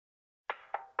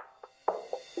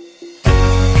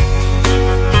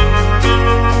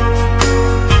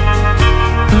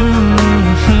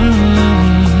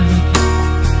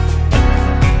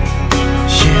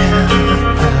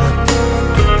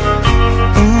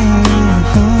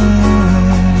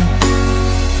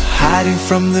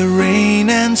from the rain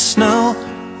and snow,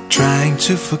 trying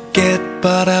to forget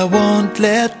but I won't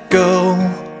let go.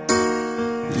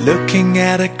 Looking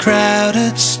at a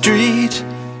crowded street,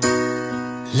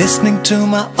 listening to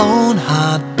my own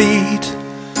heartbeat.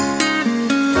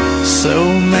 So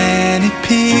many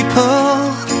people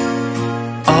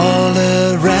all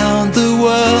around the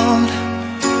world.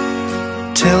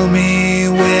 Tell me,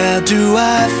 where do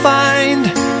I find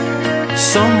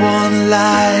someone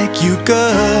like you,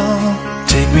 girl?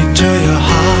 Take me to your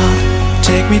heart,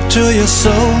 take me to your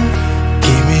soul.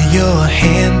 Give me your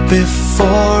hand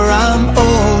before I'm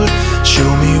old.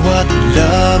 Show me what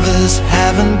lovers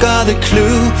haven't got a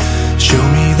clue. Show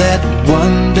me that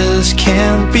wonders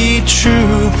can't be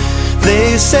true.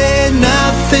 They say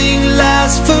nothing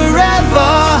lasts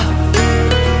forever.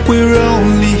 We're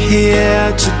only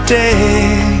here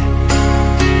today.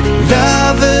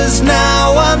 Lovers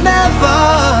now or never.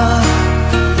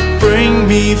 Bring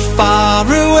me far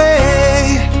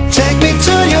away. Take me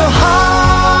to your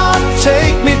heart,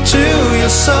 take me to your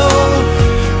soul.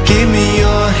 Give me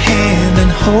your hand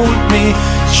and hold me.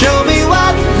 Show me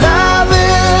what love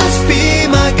is, be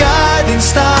my guiding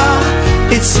star.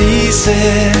 It's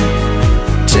easy,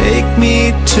 take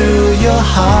me to your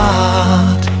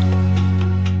heart.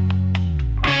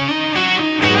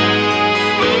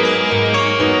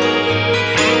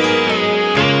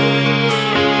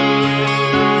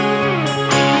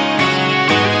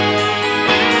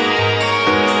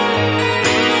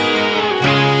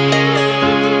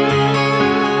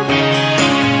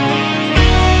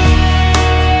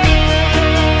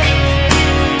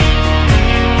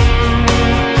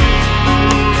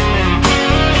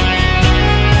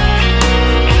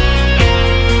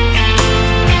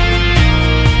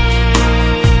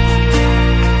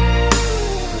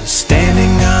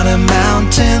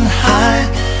 Mountain high,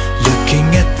 looking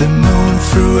at the moon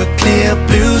through a clear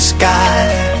blue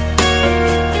sky.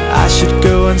 I should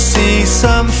go and see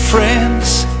some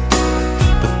friends,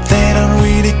 but they don't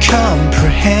really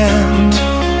comprehend.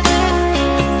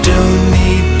 I don't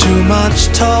need too much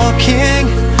talking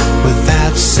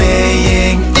without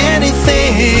saying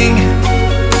anything.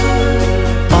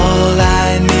 All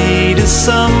I need is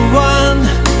someone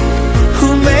who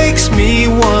makes me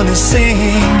wanna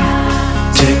sing.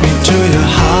 Take me to your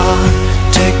heart,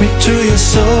 take me to your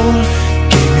soul.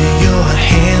 Give me your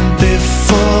hand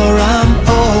before I'm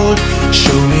old.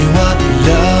 Show me what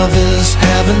lovers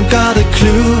haven't got a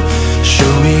clue.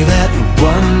 Show me that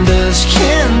wonders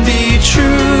can be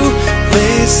true.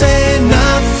 They say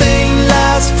nothing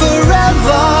lasts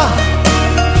forever.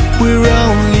 We're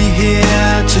only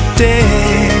here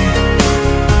today.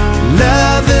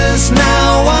 Lovers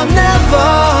now or never.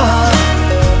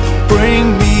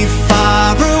 Bring me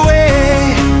far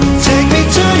away. Take me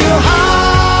to your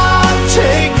heart,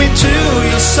 take me to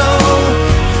your soul.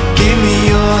 Give me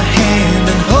your hand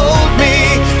and hold me.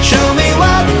 Show me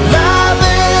what love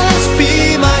is,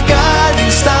 be my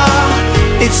guiding star.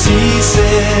 It's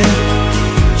easy,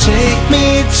 take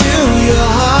me to your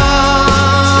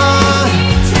heart.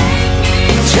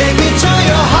 Take me to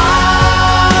your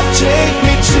heart, take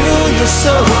me to your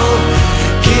soul.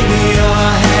 Give me your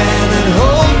hand and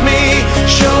hold me.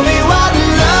 Show me what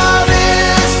love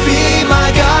is, be my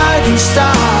guiding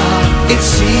star.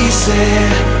 It's easy,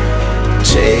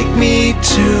 take me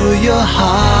to your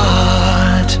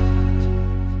heart.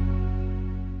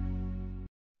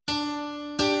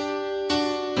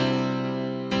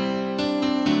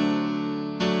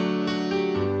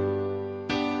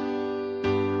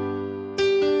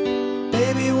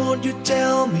 Baby, won't you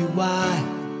tell me why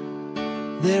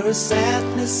there is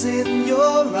sadness in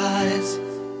your eyes?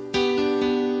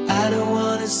 I don't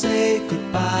wanna say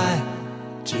goodbye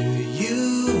to you.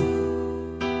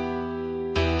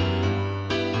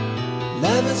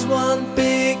 Love is one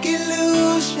big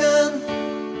illusion.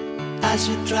 I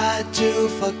should try to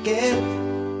forget,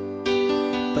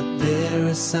 but there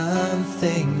is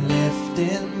something left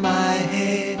in my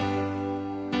head.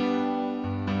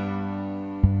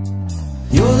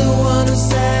 You're the one who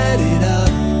set it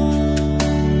up.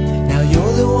 Now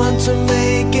you're the one to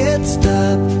make it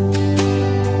stop.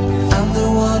 I'm the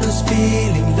one who's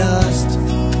feeling lost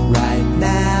right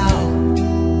now.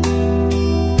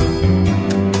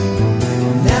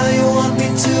 Now you want me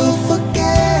to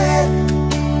forget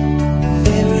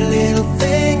every little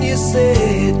thing you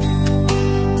said,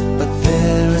 but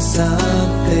there is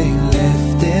something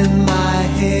left in my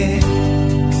head.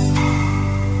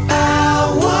 I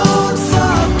won't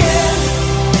forget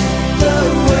the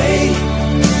way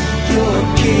you're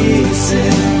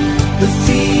kissing, the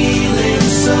feeling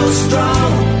so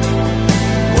strong.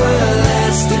 We're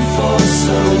lasting for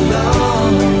so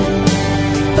long,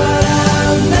 but I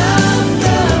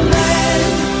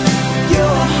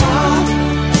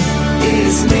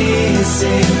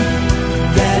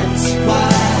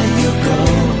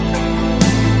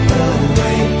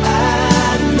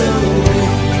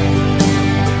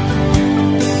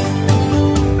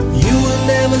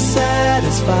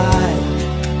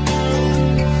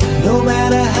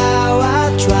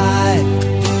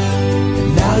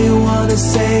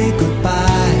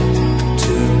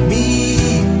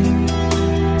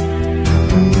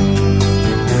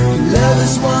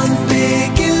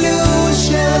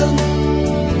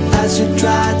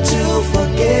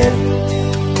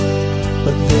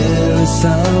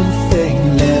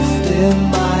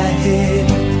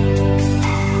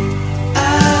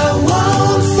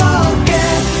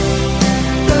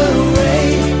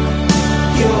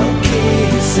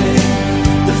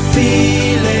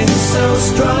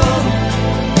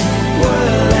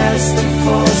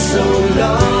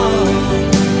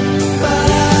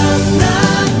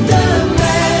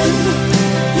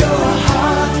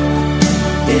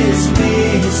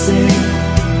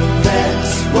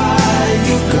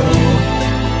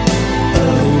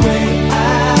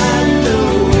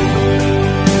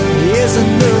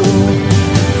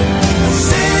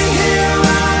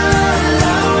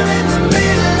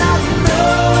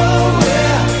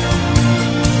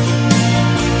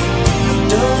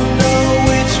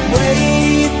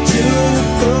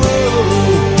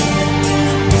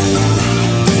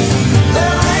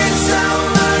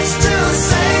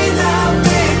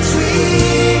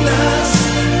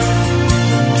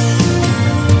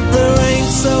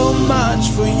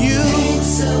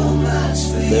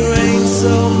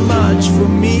much for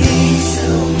me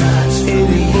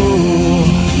anymore.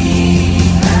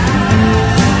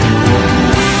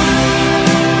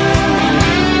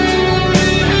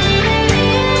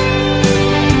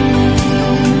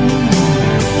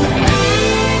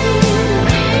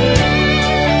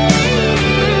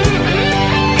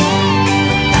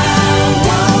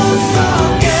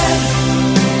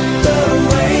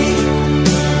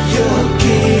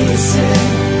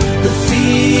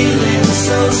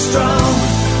 So strong,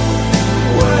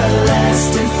 we're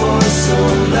lasting for so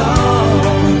long.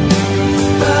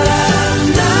 But I'm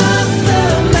not the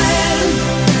man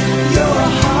your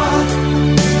heart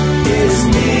is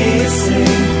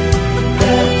missing.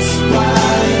 That's why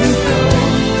you go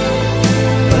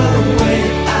away.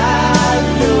 I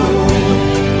know.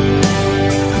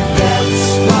 That's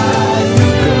why you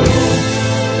go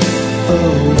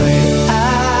away. I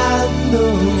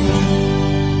know.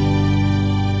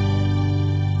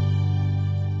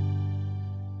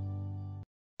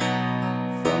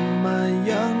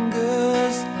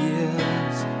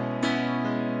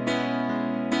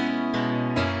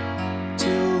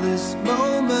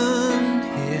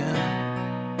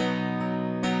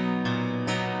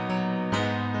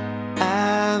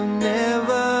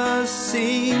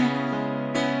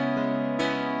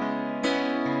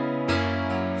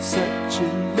 Such a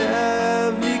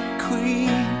lovely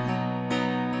queen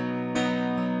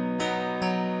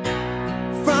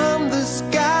from the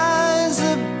skies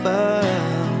above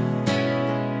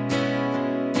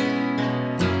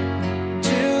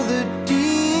to the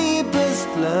deepest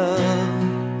love.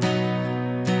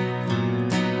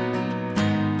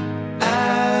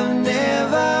 I've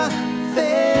never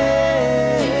felt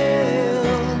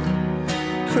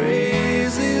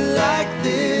crazy like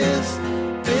this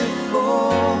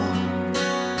before.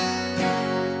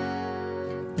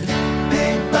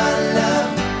 Paint my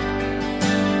love,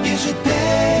 you should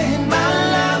paint my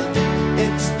love.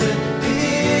 It's the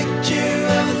picture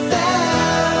of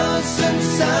 1,000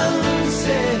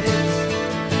 sunsets.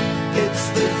 It's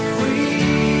the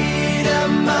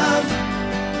freedom of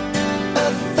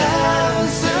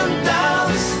 1,000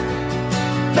 dollars.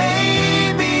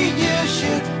 Baby, you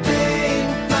should paint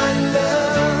my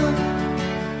love.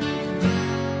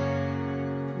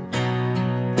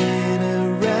 Been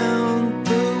around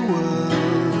the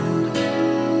world,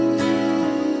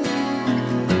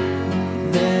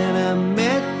 then I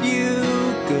met you,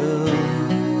 girl.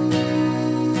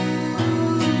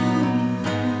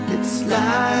 It's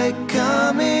like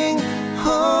coming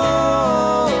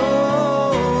home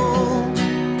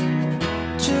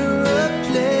to a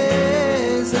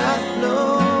place I've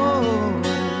known.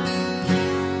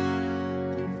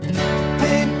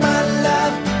 Paint my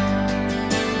love,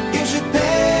 you should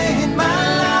paint my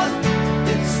love.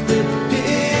 It's the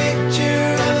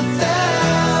picture of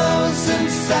 1,000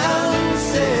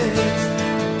 sunsets.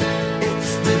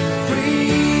 It's the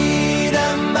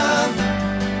freedom of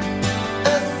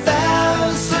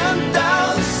 1,000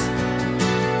 dollars.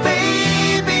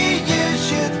 Baby, you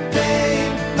should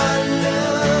paint my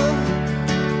love.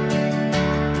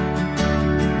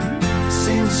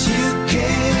 Since you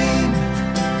came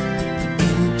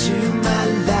into my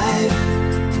life,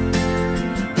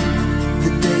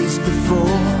 the days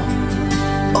before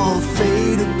all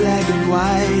fade to black and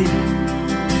white.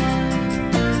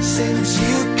 Since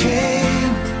you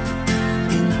came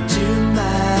into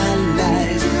my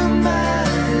life,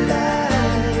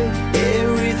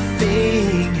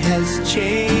 everything has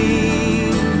changed.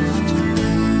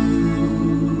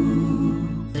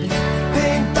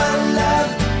 Paint my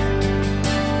love,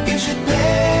 you should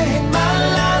paint my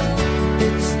love.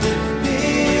 It's the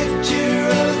picture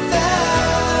of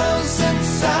 1,000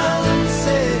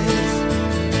 sunsets.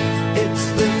 It's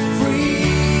the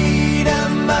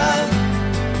freedom of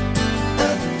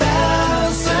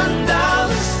 1,000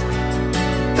 dollars.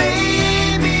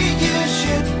 Baby, you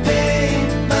should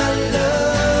paint my love.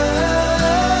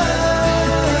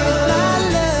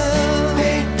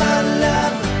 Paint my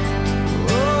love.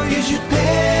 Oh, you should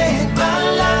paint my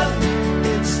love.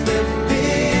 It's the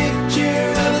picture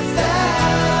of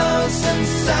 1,000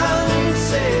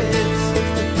 sunsets.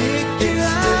 It's the picture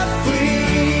of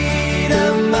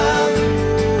freedom of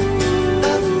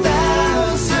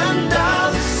 1,000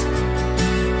 dollars.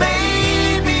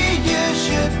 Baby, you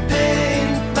should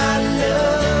paint my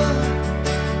love.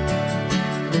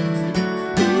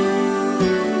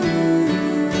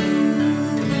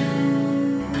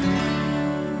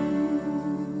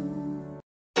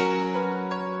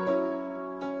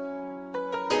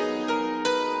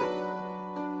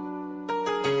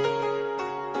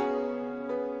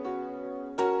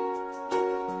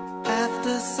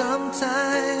 After some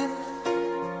time,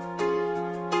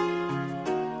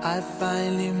 I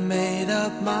finally made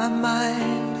up my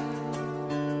mind.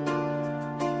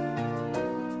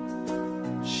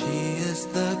 She is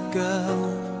the girl,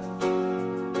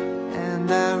 and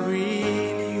I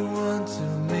really want to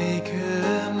make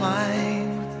her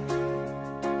mine.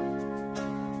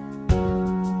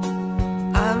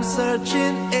 I'm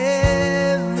searching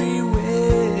everywhere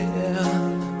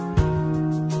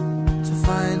to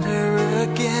find her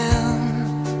again,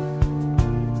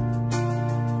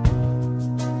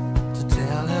 to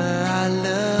tell her I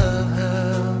love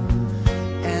her,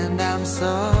 and I'm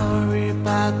sorry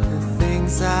about the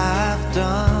things I've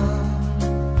done.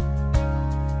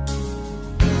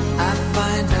 I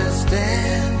find her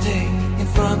standing in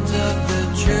front of the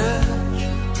church,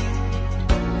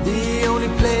 the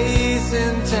only place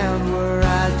in town where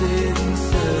I didn't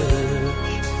search.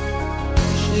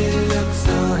 She looks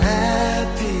so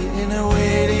happy in a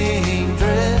wedding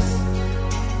dress,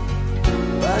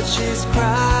 but she's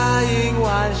crying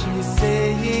while she's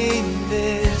saying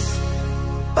this: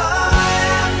 "Boy,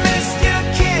 I missed your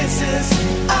kisses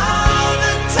all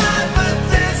the time, but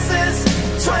this is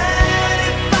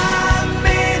 25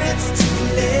 minutes too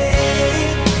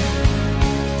late.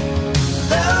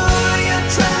 Though you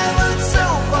traveled so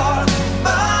far,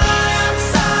 boy, I'm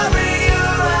sorry you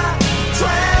are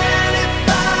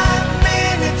 25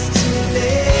 minutes too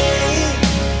late."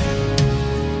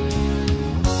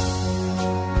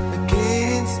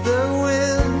 Against the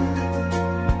wind,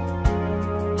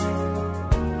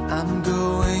 I'm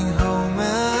going home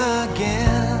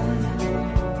again.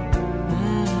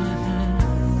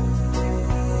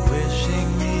 Wishing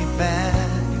me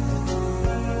back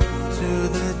to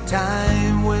the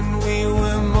time when we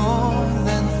were more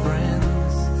than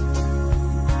friends.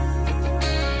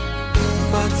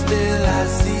 But still I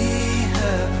see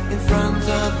her in front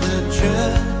of the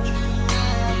church,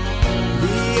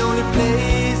 the only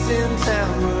place in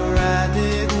town where I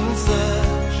didn't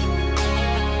search.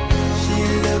 She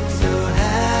looked so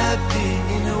happy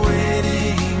in a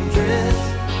wedding dress,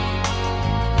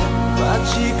 but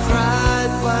she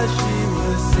cried while she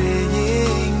was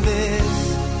saying this: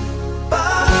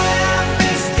 "Boy, I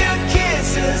missed your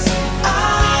kisses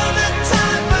all the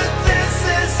time, but this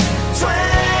is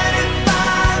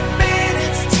 25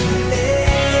 minutes too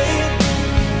late.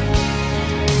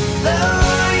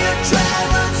 Though you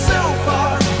traveled so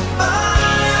far,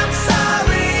 boy, I'm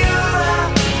sorry you are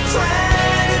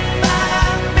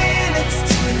 25 minutes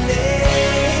too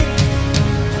late."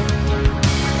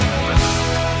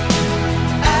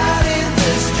 Out in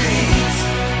the streets,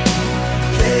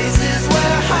 places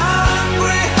where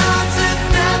hungry hearts have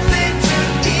nothing to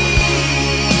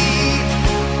eat.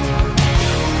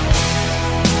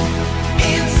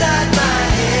 Inside my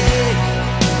head,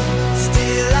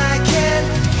 still I can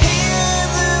hear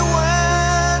the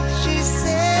words she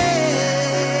says: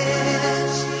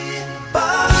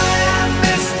 "Boy, I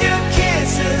missed your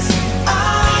kisses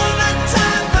all the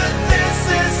time, but this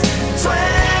is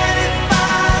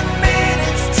 25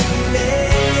 minutes too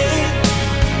late.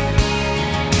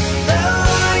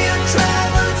 Though you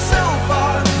traveled so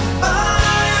far,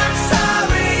 boy, I'm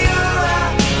sorry you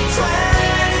are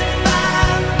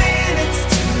 25 minutes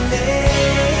too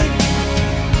late.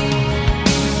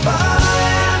 Boy,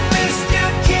 I missed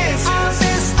your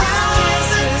kisses all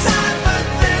the time, but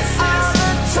this is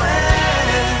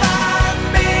 25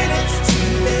 minutes too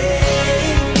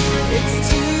late. It's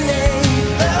too late.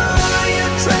 Though you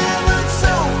traveled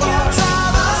so far,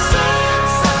 I'm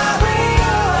sorry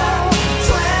you are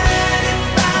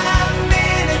 25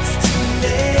 minutes too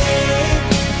late.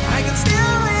 I can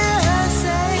still hear her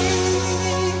say,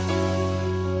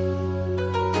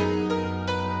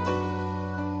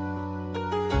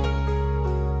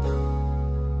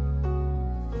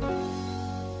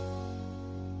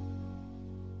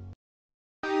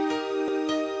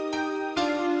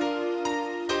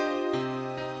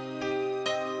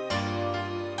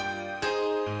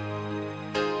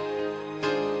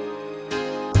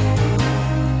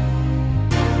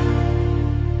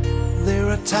 there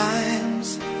are times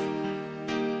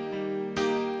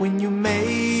when you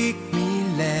make me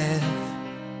laugh.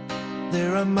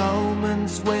 There are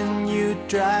moments when you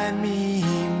drive me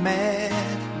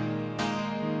mad.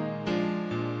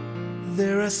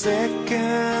 There are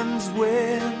seconds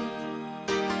when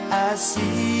I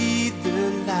see the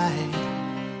light.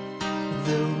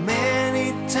 Though many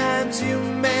times you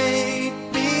made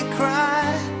me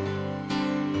cry,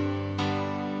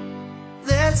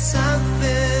 there's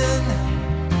something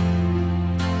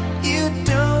you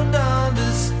don't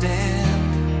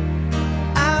understand.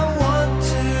 I want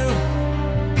to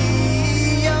be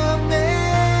your man.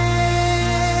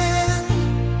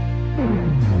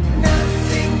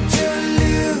 Nothing to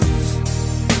lose,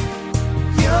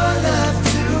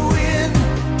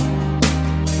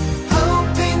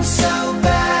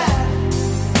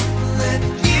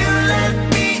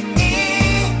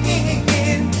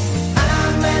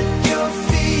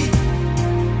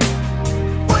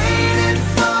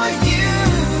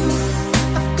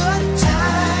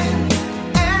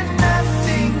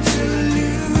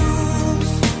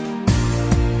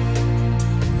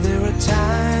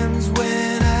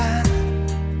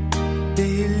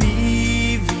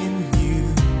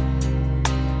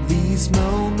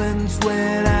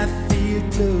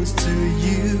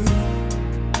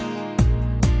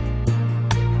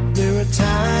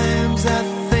 Sometimes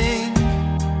I think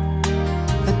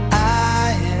that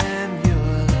I am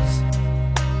yours,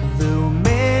 though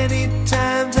many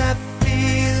times I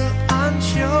feel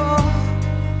unsure.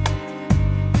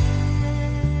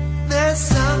 There's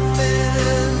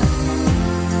something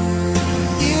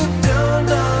you don't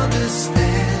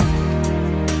understand.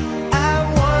 I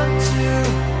want to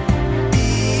be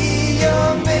your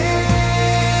man.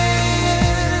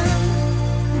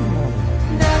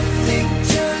 Nothing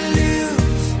to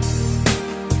lose,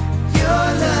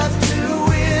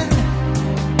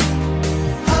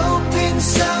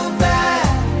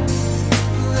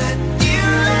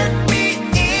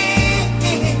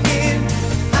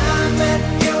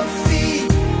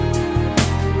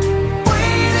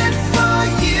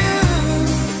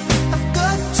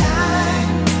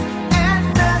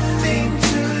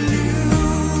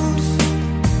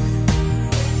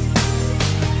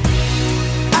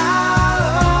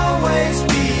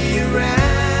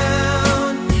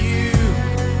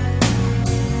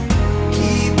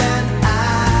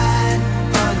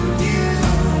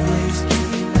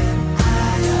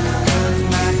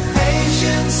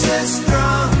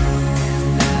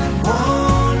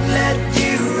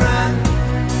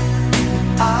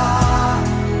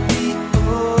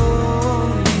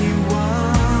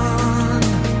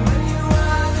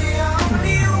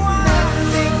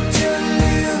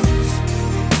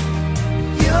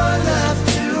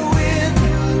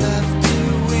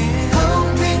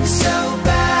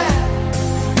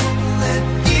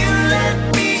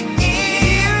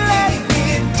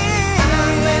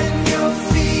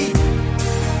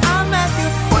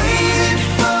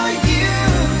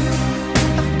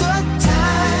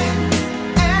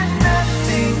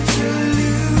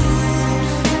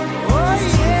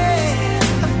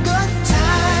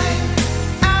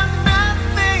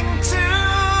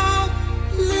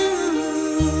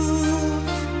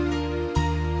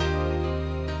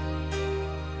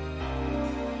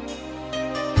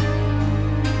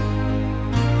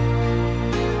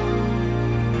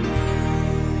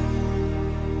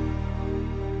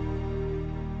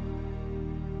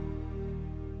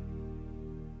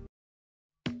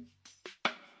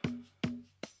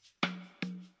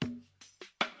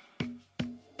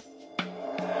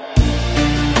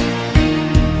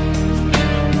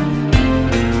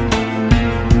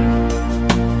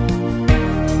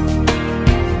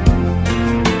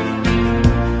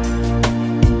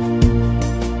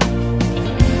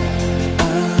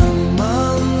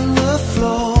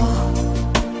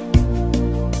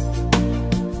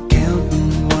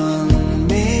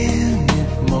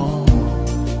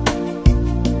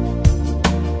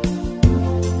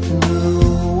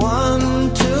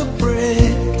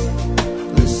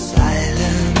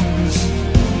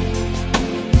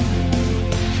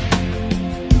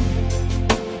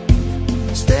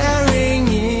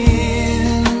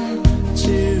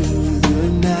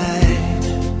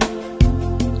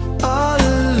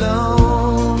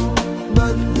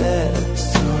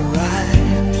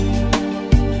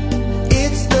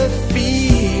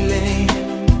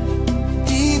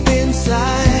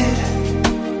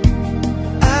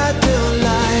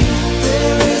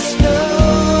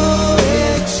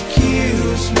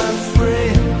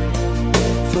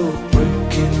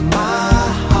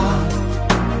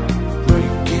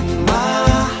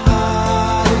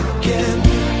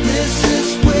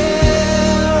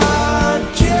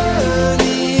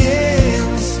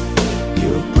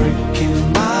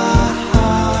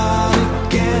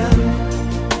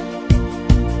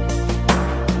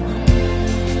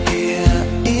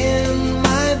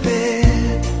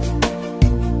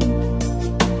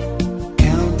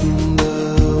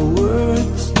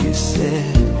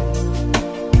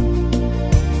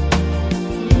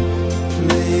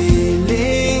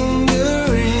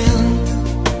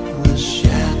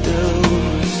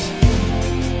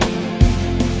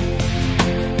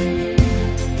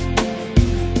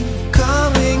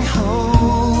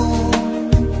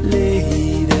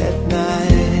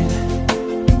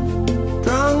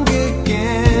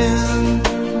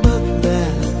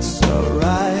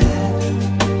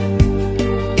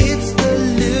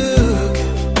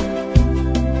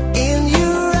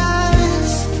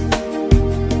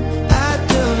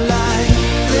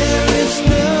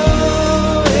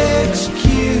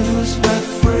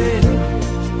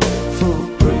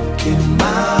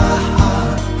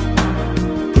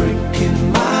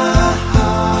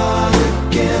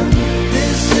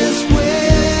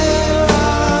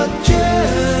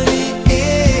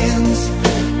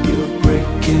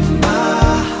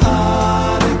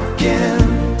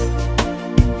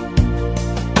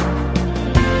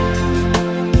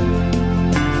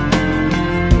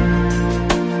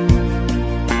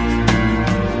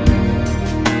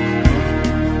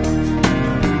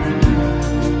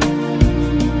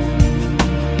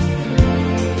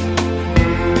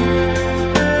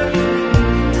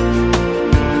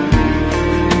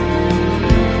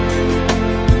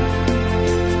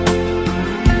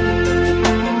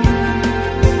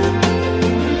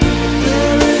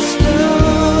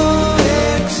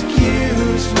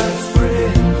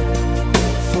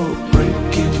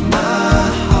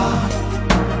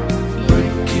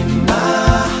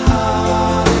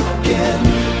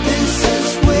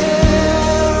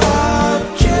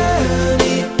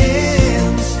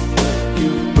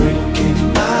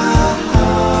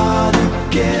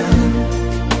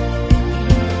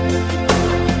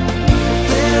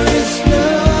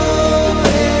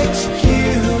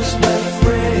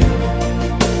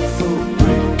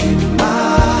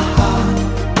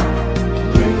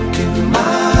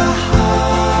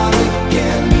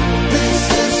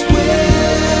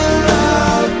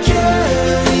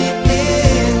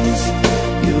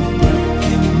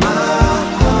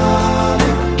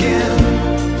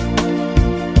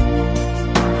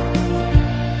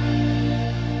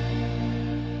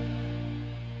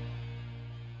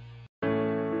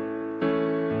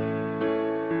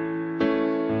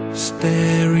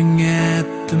 staring at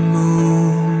the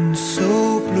moon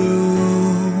so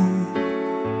blue,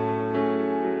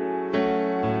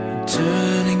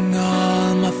 turning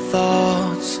all my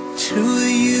thoughts to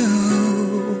you.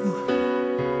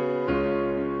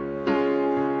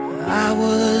 I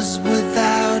was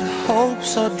without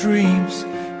hopes or dreams.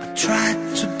 I tried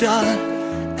to dull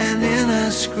an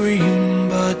inner scream,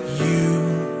 but you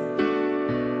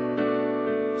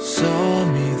saw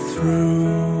me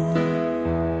through.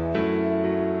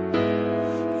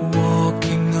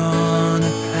 Walking on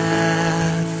a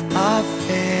path of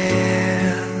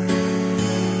fear,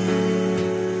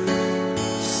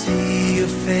 see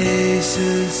your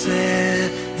faces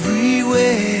everywhere.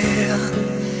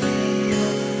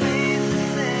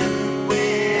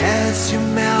 As you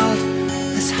melt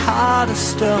this heart of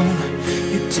stone,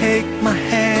 you take my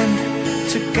hand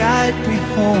to guide me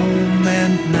home.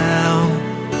 And now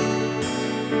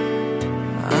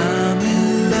I'm in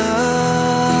love.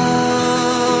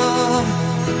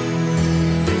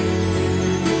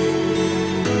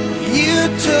 You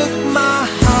took my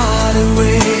heart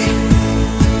away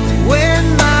when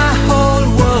my whole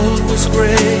world was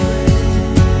gray.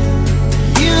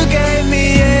 You gave me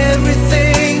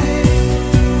everything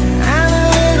and a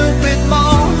little bit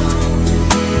more.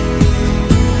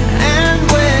 And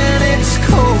when it's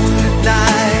cold at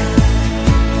night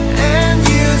and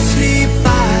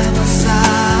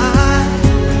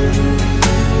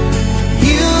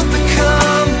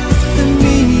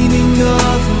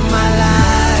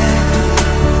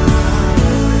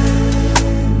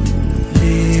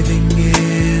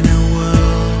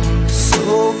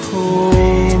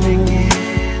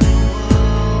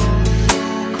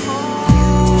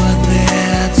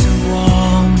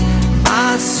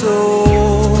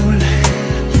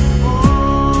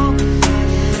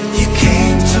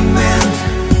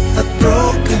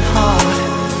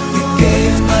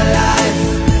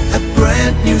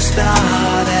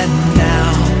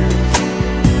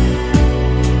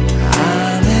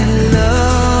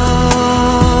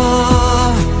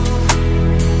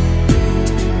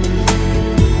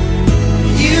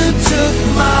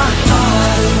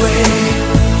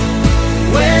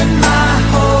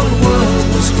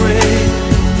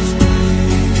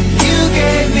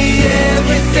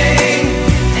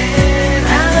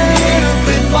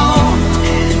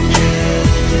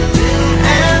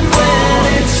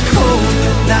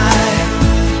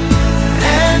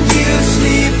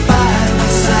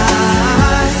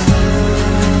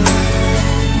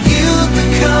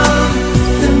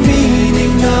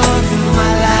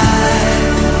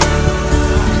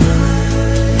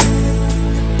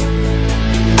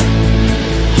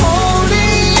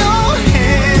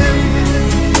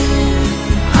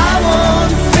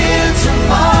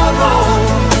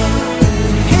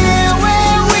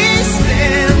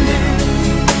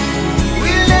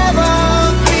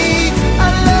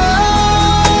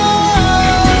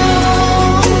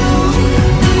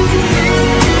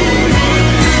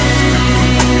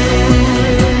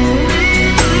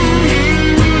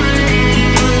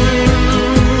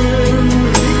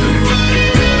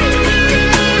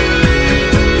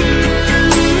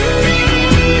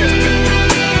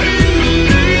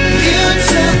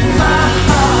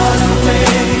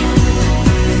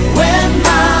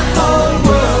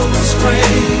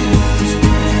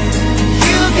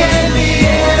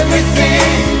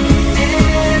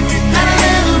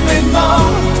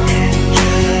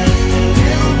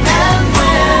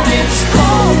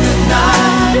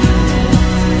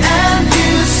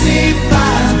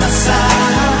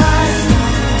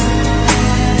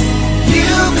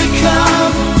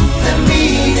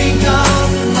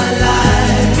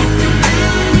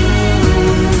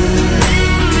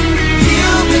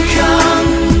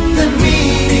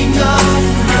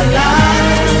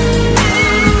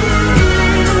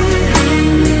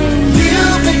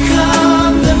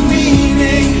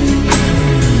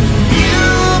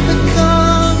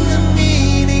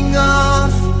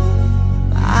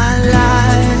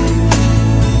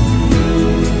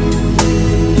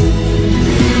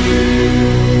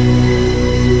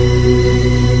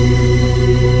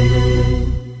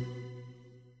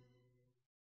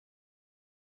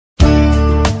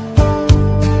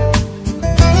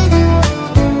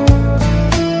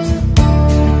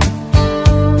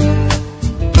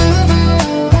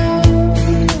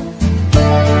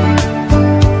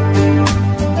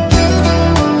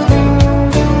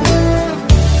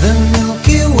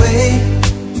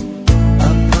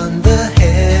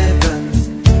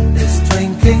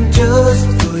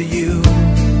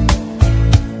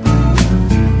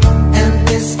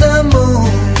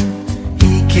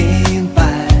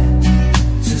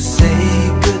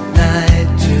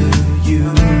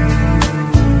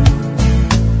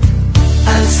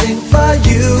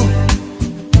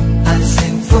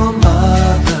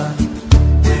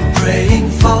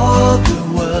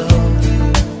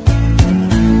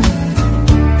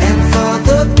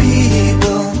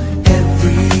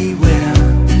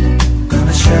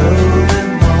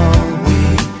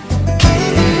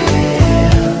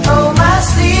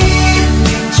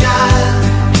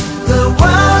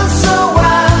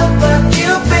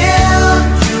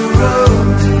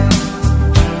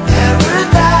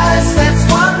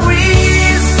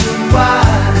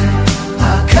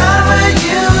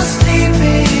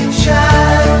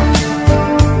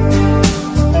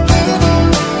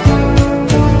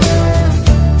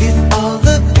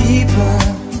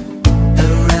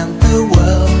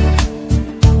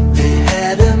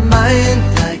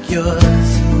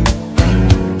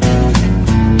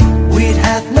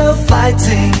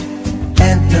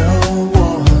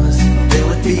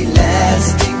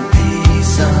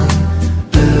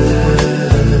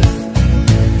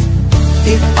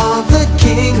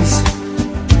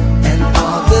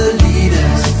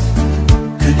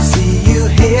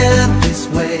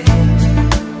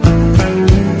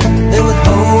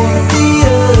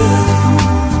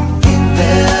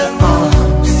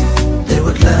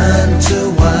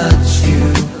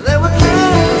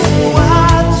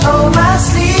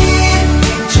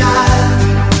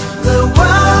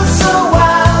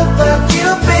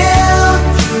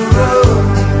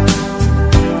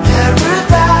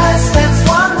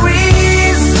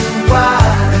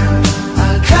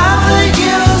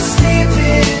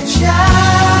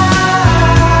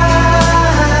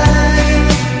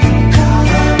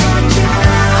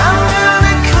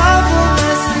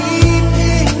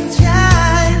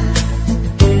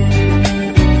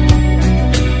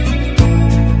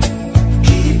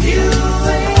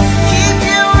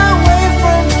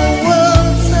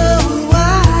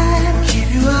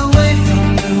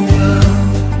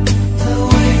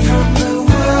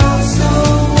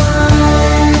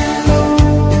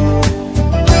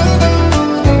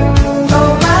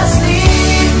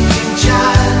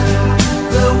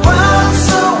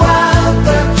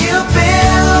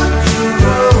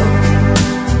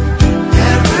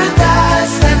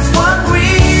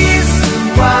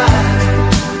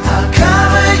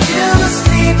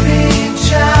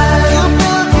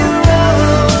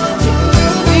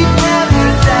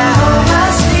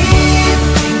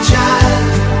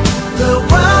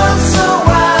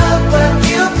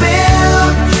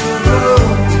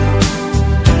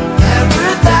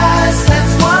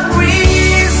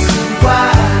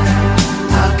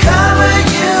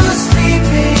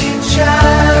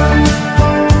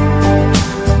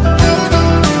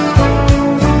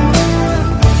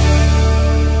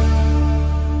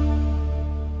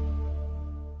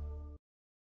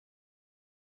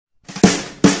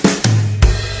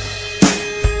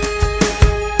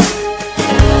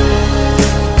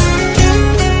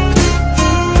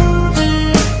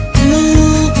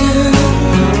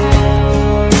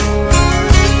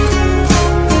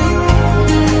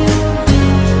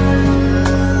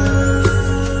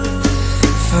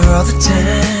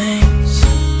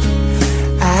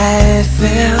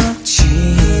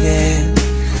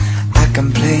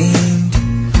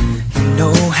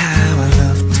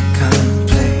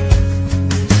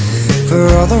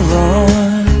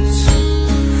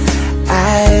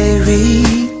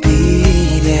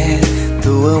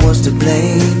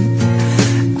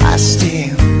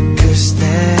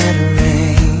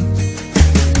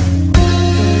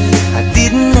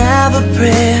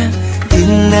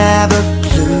have a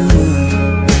clue.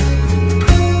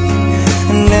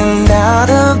 And then out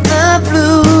of the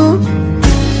blue,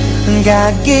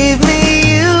 God gave me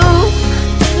you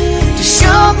to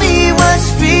show me what's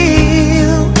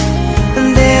real. And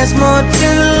there's more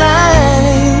to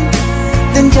life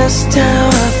than just how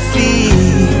I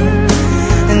feel.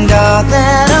 And all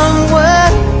that I'm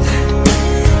worth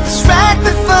is right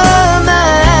before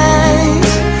my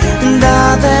eyes. And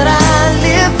all that I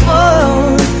live for,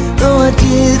 though I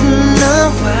didn't know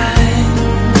why,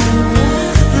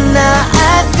 now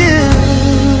I do.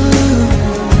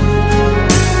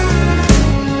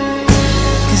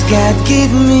 'Cause God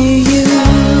gave me you.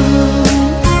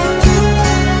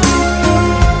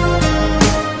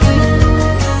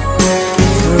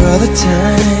 For all the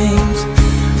times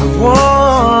I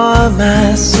wore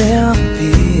myself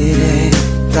beating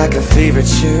like a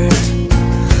favorite shirt,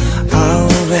 all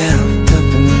wrapped up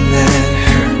in that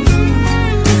hurt.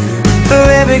 For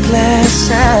every glass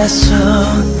I saw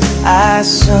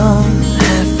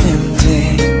half empty,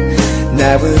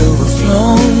 now it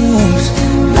overflows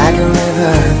like a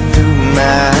river through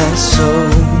my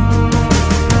soul.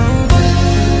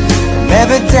 From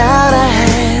every doubt I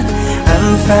had, I'm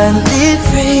finally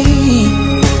free.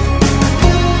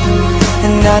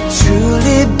 And I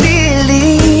truly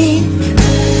believe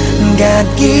God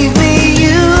gave me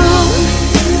you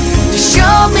to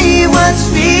show me what's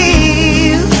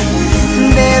real. And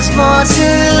there's more to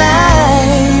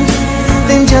life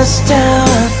than just how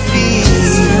I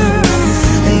feel.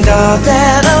 And all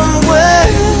that I'm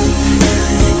worth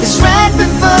is right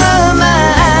before my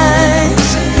eyes.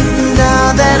 And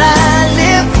all that I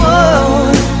live for,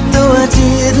 though I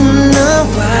didn't know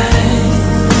why,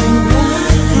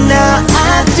 now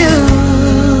I do.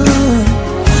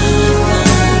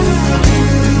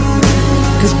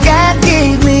 'Cause God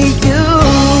gave me you.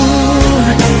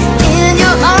 In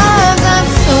your arms I'm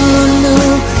so new,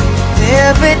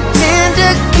 every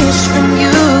tender kiss from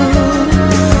you.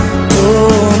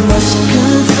 Oh, must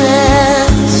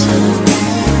confess,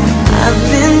 I've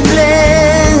been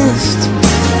blessed.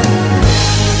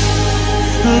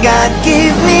 God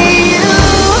gave me you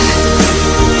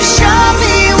to show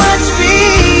me what's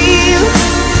real.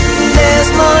 There's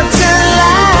more to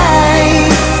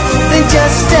life than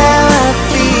just how I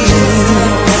feel.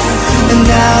 And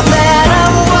now that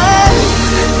I'm worth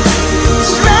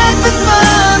is right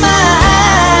before my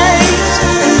eyes.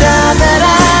 And all that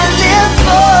I live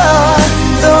for,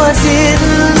 though I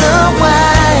didn't know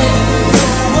why,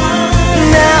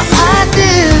 now I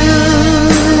do.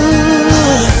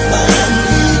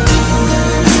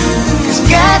 'Cause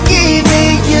God gave me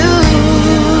you.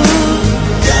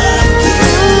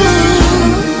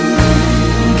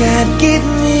 God gave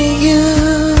me you.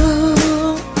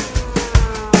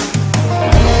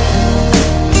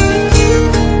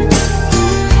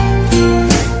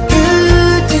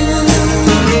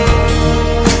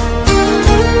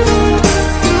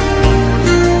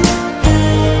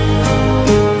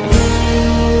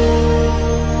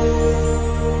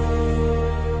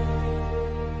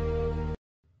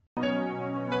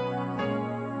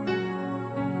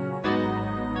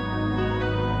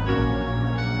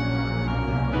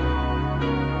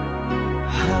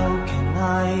 How can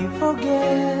I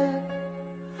forget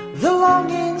the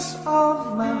longings of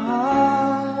my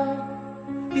heart?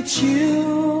 It's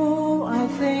you I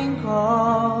think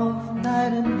of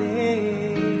night and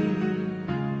day.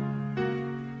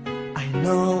 I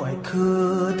know I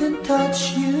couldn't touch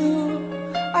you,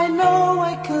 I know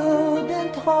I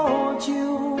couldn't hold you,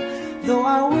 though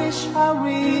I wish I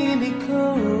really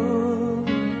could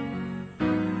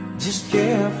just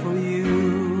care for you.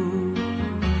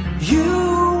 You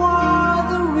are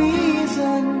the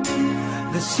reason,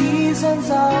 the seasons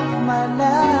of my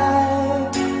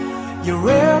life. You're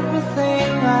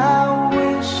everything I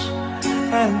wish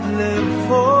and live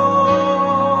for.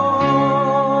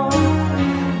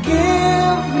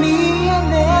 Give me an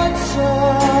answer,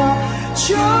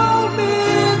 show me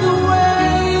the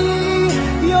way.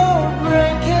 You're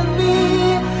breaking me,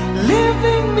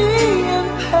 leaving me in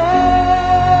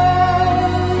pain.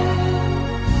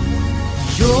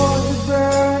 You're the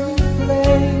burning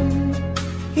flame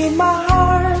in my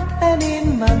heart and in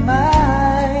my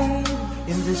mind.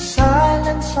 In the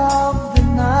silence of the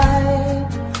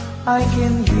night, I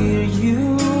can hear you.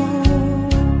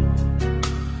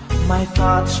 My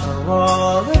thoughts are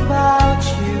all about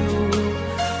you,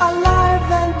 alive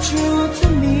and true to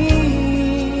me.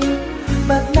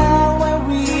 But now I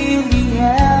really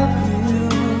have you,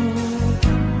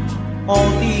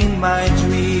 only in my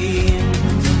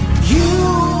dreams. You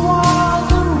are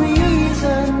the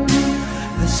reason,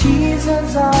 the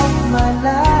seasons of my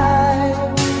life.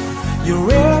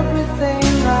 You're everything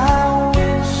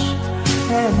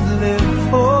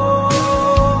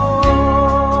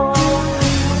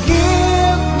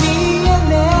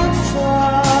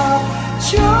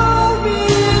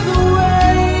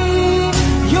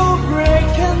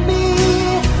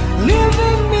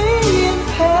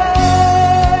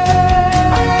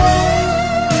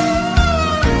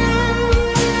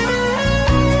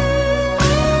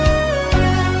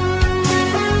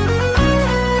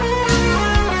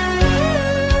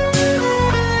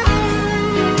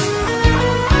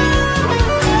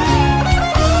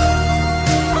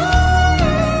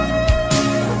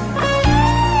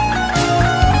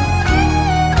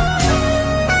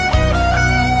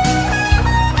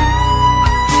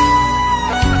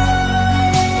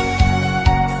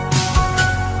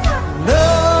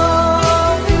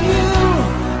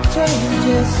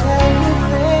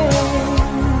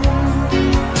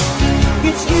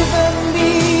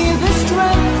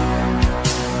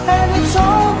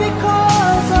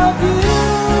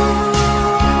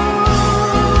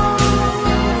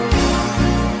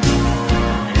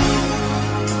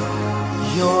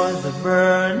You're the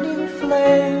burning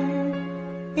flame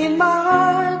in my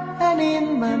heart and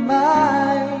in my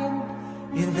mind.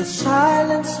 In the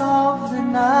silence of the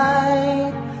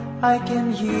night, I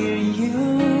can hear you.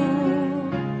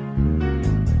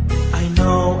 I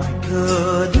know I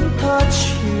couldn't touch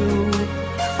you,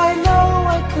 I know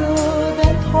I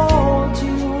couldn't hold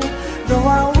you, though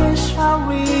I wish I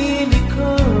really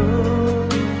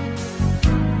could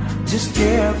just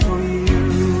care for you.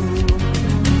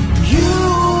 You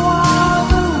are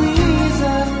the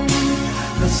reason,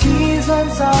 the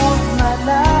seasons of my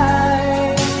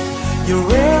life.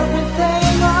 You're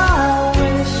everything I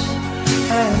wish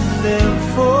and live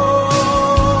for.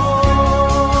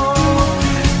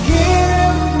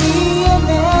 Give me an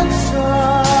answer,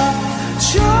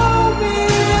 show me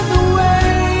the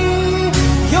way.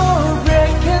 You're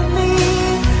breaking me,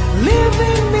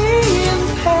 leaving me in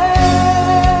pain.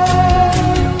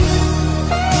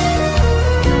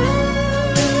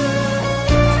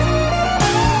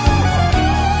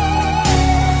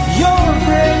 You're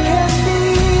breaking me,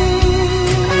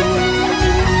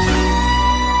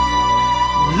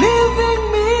 leaving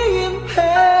me in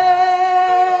pain.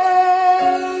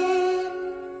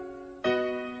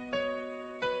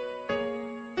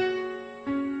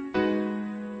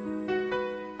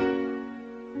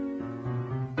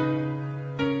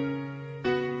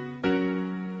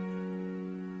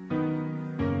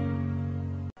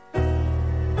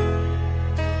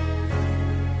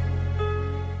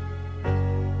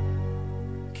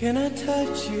 Can I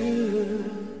touch you?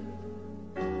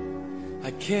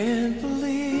 I can't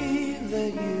believe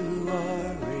that you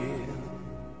are real.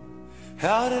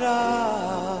 How did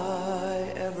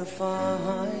I ever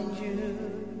find you?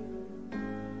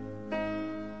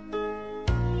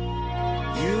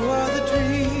 You are the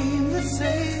dream that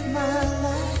saved my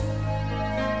life.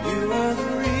 You are the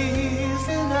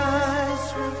reason I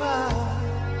survive.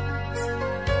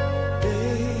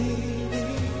 Baby,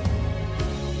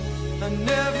 I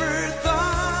never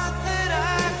thought that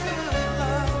I could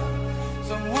love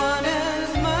someone as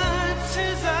much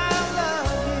as I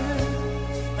love you.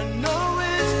 I know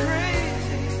it's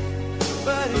crazy,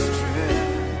 but it's true.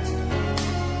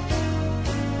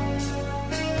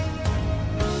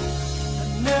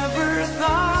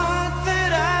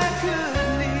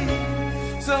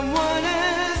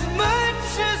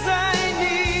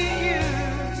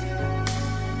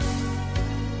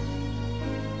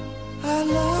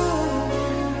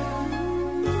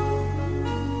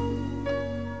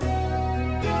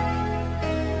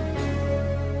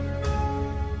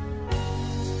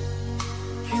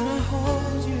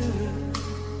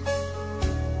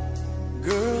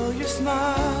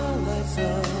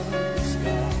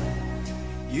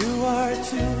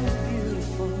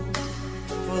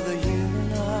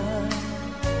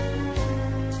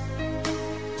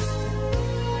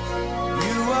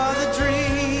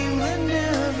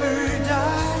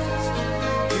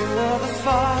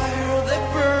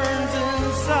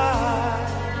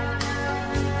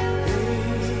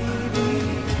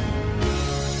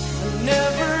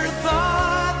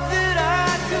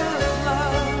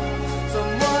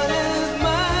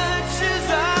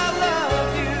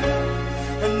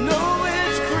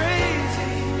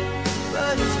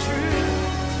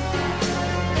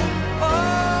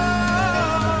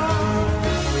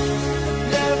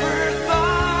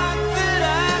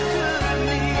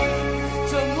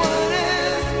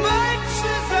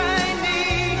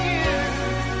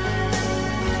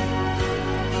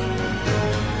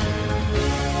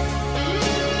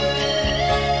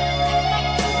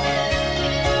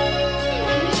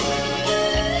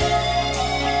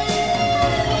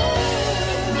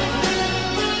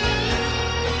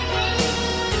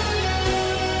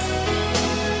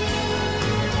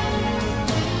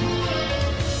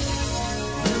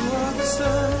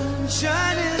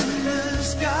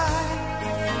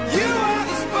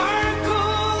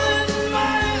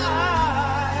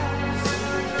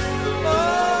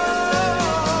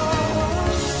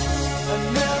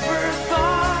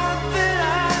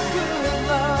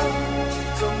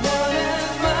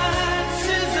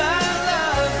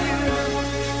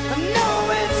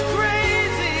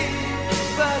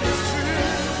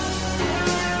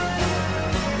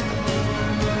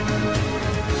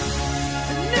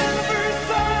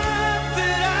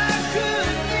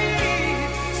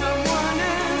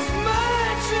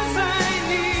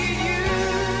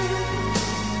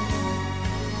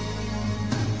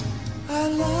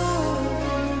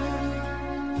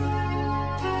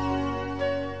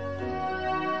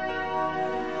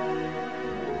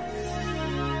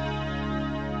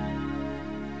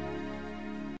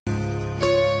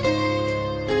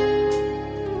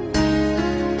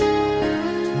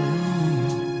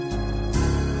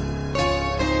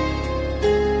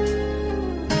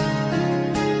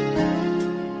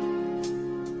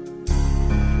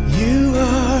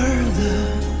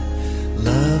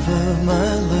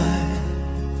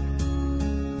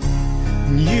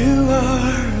 You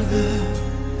are the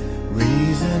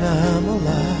reason I'm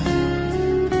alive.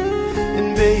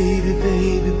 And baby,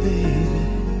 baby, baby,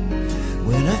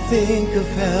 when I think of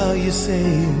how you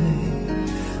save me,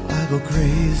 I go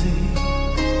crazy.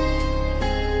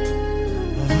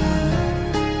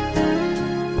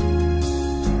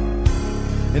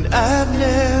 And I've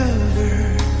never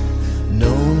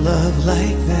known love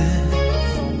like that.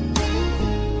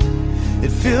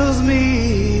 It fills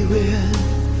me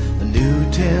with a new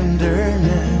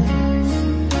tenderness.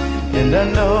 And I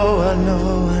know,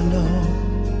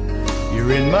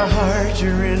 you're in my heart,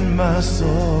 you're in my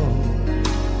soul.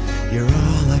 You're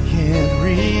all I can't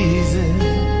resist.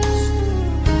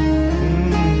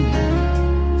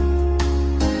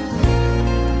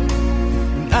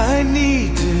 And I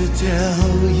need to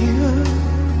tell you,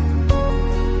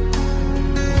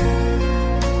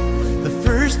 the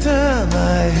first time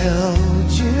I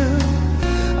held you,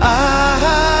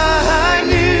 I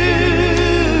knew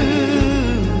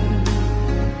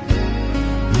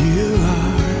you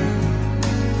are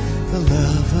the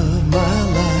love of my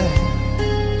life.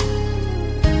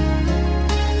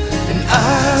 And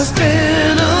I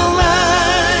spent a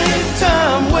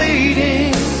lifetime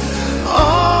waiting,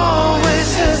 always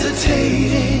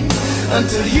hesitating,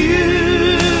 until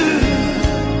you,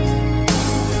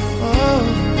 oh,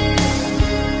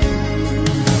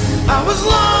 I was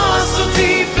lost so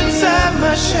deep inside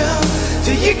my shell,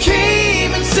 till you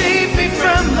came and saved me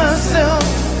from myself.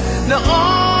 Now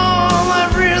all I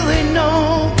really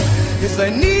know is I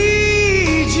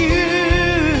need you.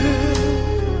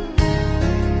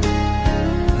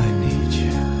 I need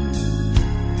you.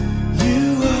 You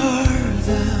are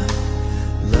the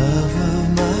love of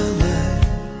my life.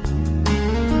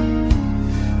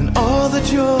 All the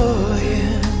joy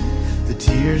and the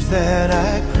tears that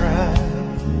I cried.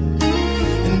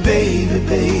 And baby,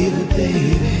 baby,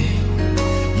 baby,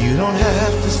 you don't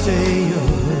have to say a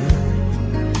word.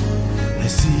 I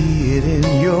see it in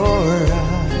your eyes.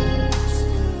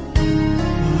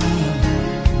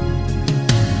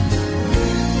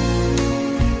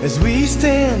 As we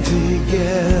stand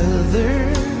together,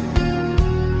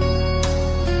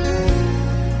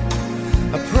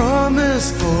 I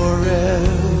promise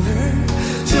forever,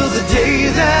 till the day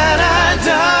that I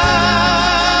die.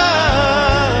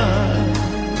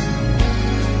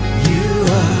 You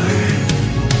are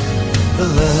the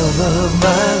love of my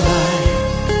life.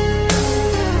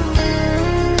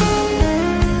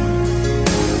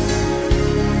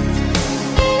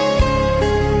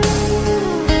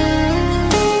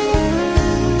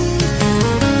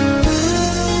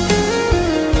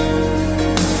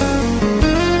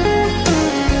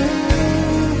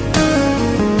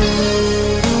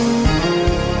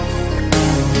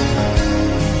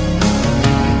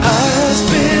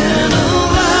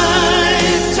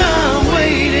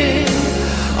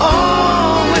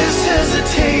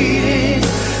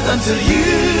 Until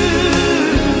you,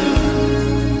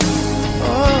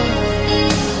 oh,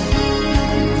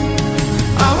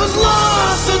 I was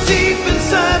lost so deep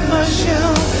inside my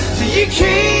shell, till you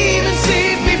came and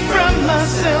saved me from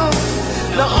myself.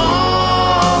 Now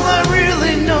all I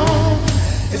really know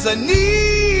is I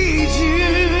need you.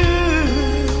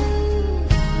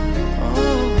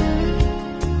 Oh,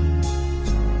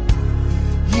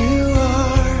 you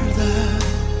are the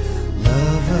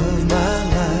love of my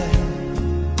life.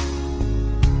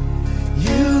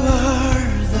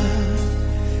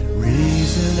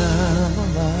 I'm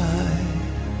alive.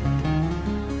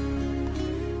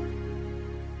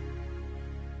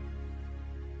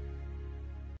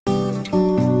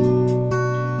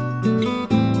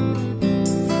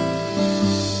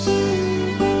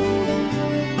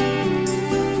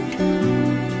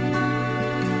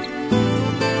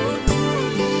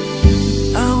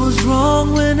 I was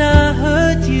wrong when I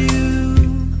hurt you.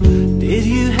 Did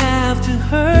you have to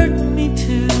hurt me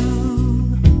too?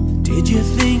 Did you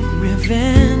think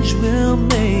revenge will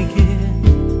make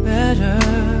it better?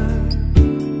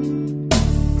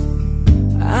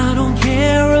 I don't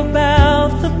care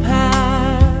about the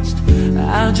past,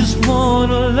 I just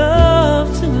want a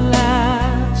love to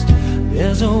last.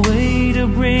 There's a way to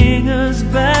bring us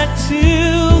back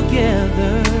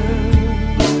together.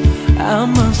 I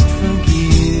must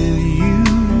forgive you,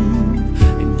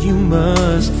 and you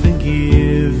must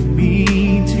forgive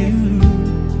me too.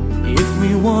 If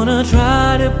we wanna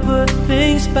try to put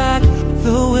things back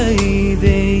the way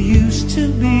they used to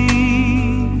be,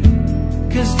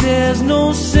 'cause there's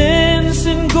no sense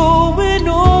in going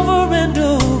over and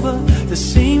over the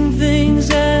same things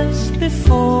as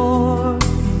before.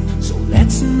 So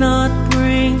let's not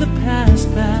bring the past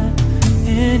back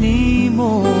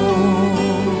anymore.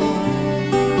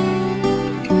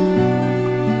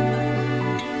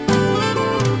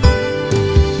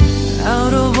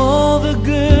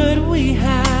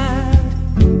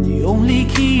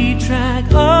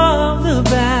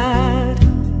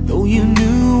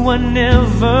 I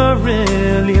never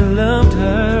really loved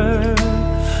her.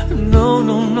 No,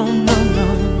 no, no, no, no.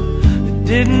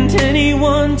 Didn't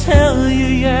anyone tell you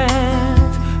yet?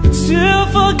 To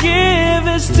forgive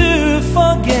is to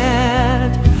forget.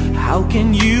 How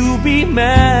can you be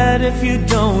mad if you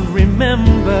don't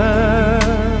remember?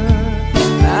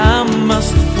 I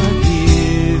must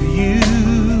forgive you.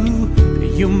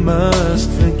 You must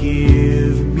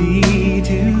forgive me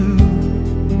too.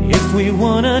 If we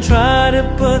wanna try to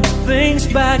put things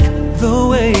back the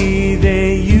way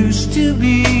they used to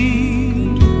be.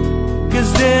 'Cause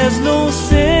there's no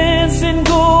sense in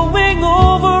going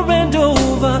over and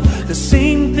over the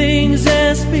same things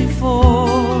as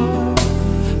before.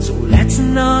 So let's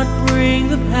not bring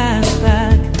the past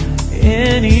back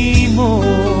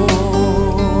anymore.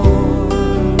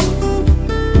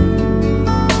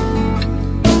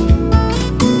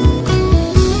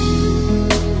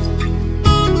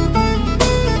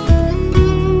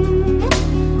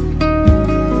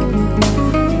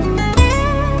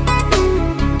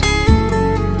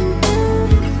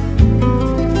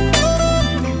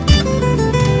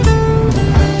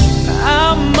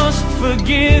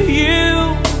 Forgive you,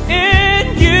 and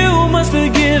you must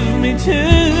forgive me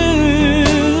too.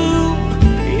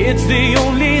 It's the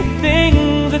only thing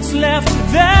that's left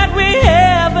that we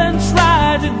haven't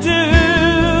tried to do.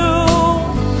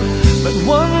 But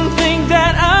one thing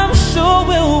that I'm sure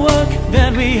will work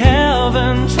that we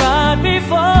haven't tried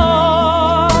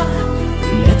before.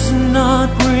 Let's not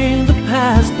bring the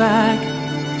past back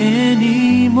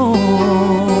anymore.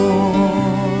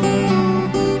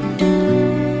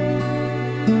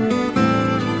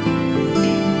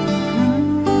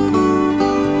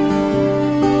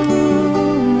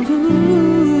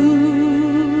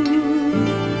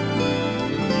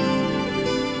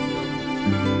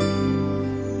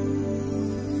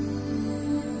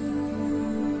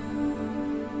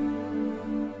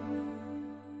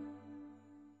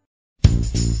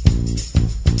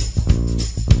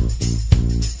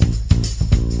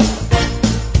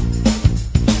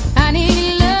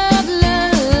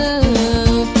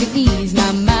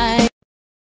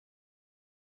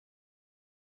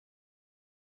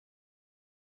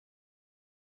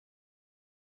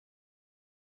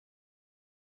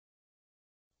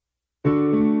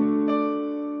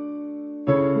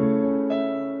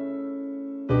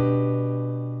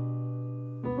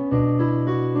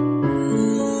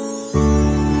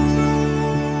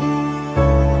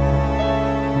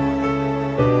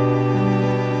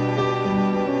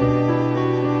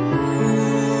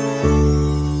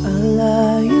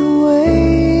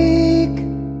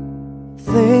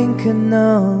 Thinking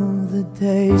of the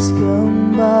days gone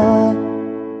by,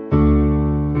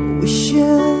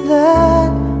 wishing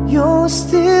that you're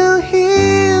still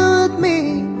here with me,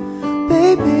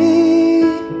 baby.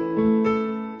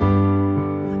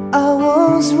 I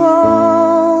was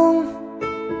wrong,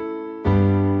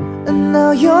 and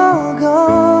now you're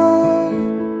gone.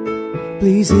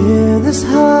 Please hear this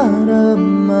heart of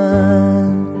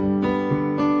mine.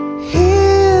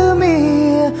 Hear me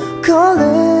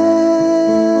calling.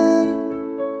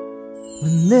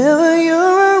 Whenever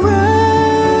you're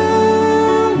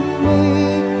around me,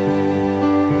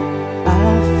 I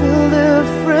feel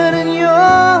different in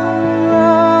your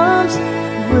arms.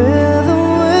 With the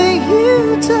way you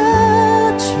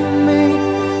touch me,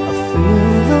 I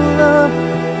feel the love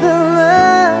that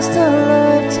lasts a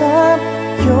lifetime.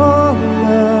 Your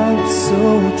love so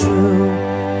true,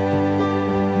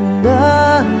 and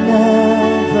I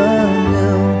never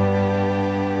knew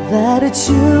that it's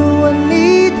you I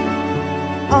need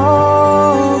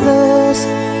all this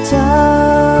time.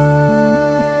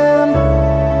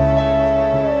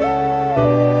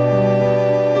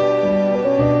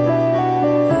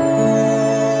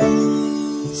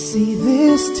 See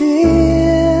these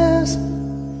tears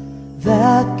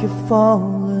that keep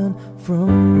falling from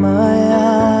my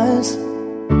eyes,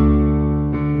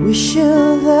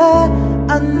 wishing that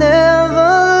I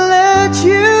never let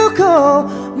you go,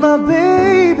 my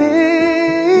baby.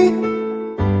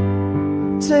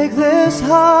 Take this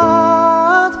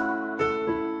heart,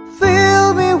 fill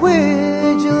me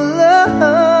with your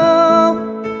love.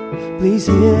 Please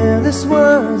hear these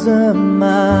words of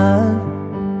mine.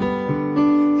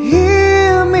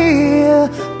 Hear me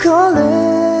calling.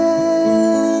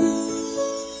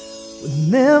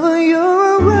 Whenever you're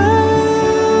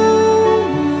around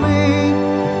me,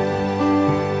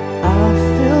 I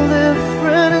feel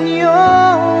different in your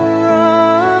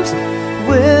arms.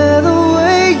 With the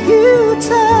way you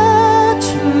touch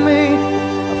me,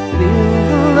 I feel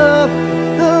the love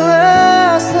that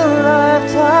lasts a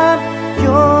lifetime.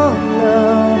 Your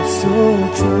love so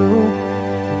true,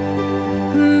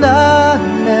 and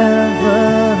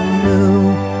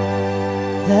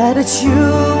it's you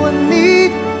I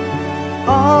need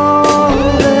all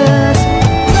this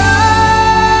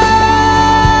time,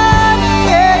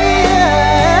 yeah.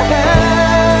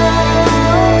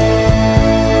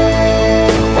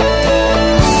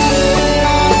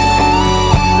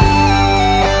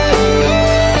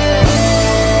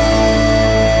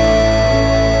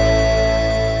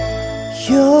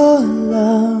 Your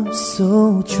love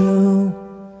so true,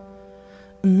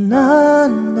 and I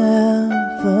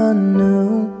never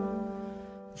knew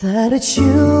that it's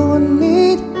you I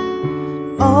need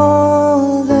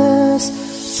all this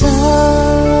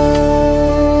time,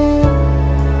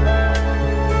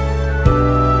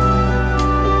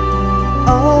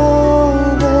 all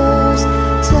this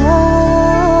time,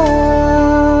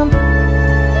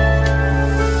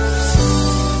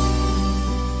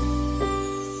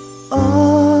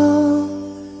 all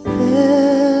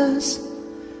this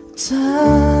time.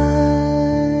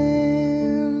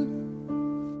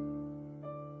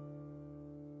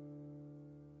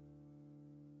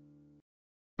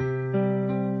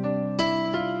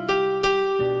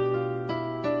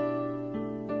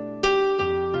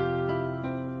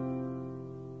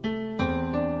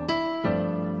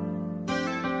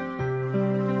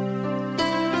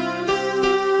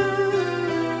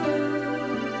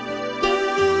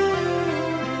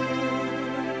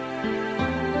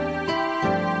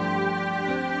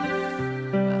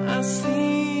 I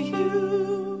see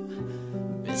you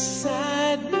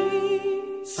beside me.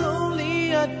 It's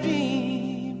only a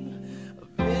dream,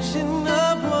 a vision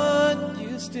of what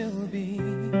used to be.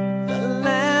 The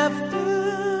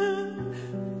laughter,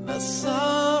 the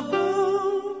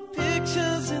sorrow,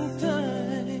 pictures in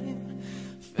time,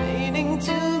 fading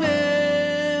to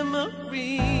memories.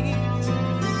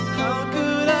 How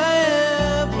could I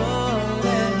ever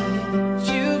let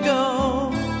you go?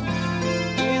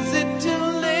 Is it too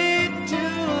late to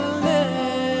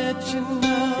let you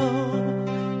know?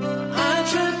 I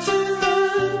tried to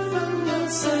run from your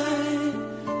side,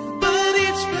 but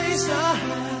each place I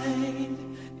hide,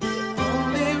 it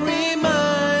only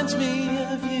reminds me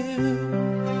of you.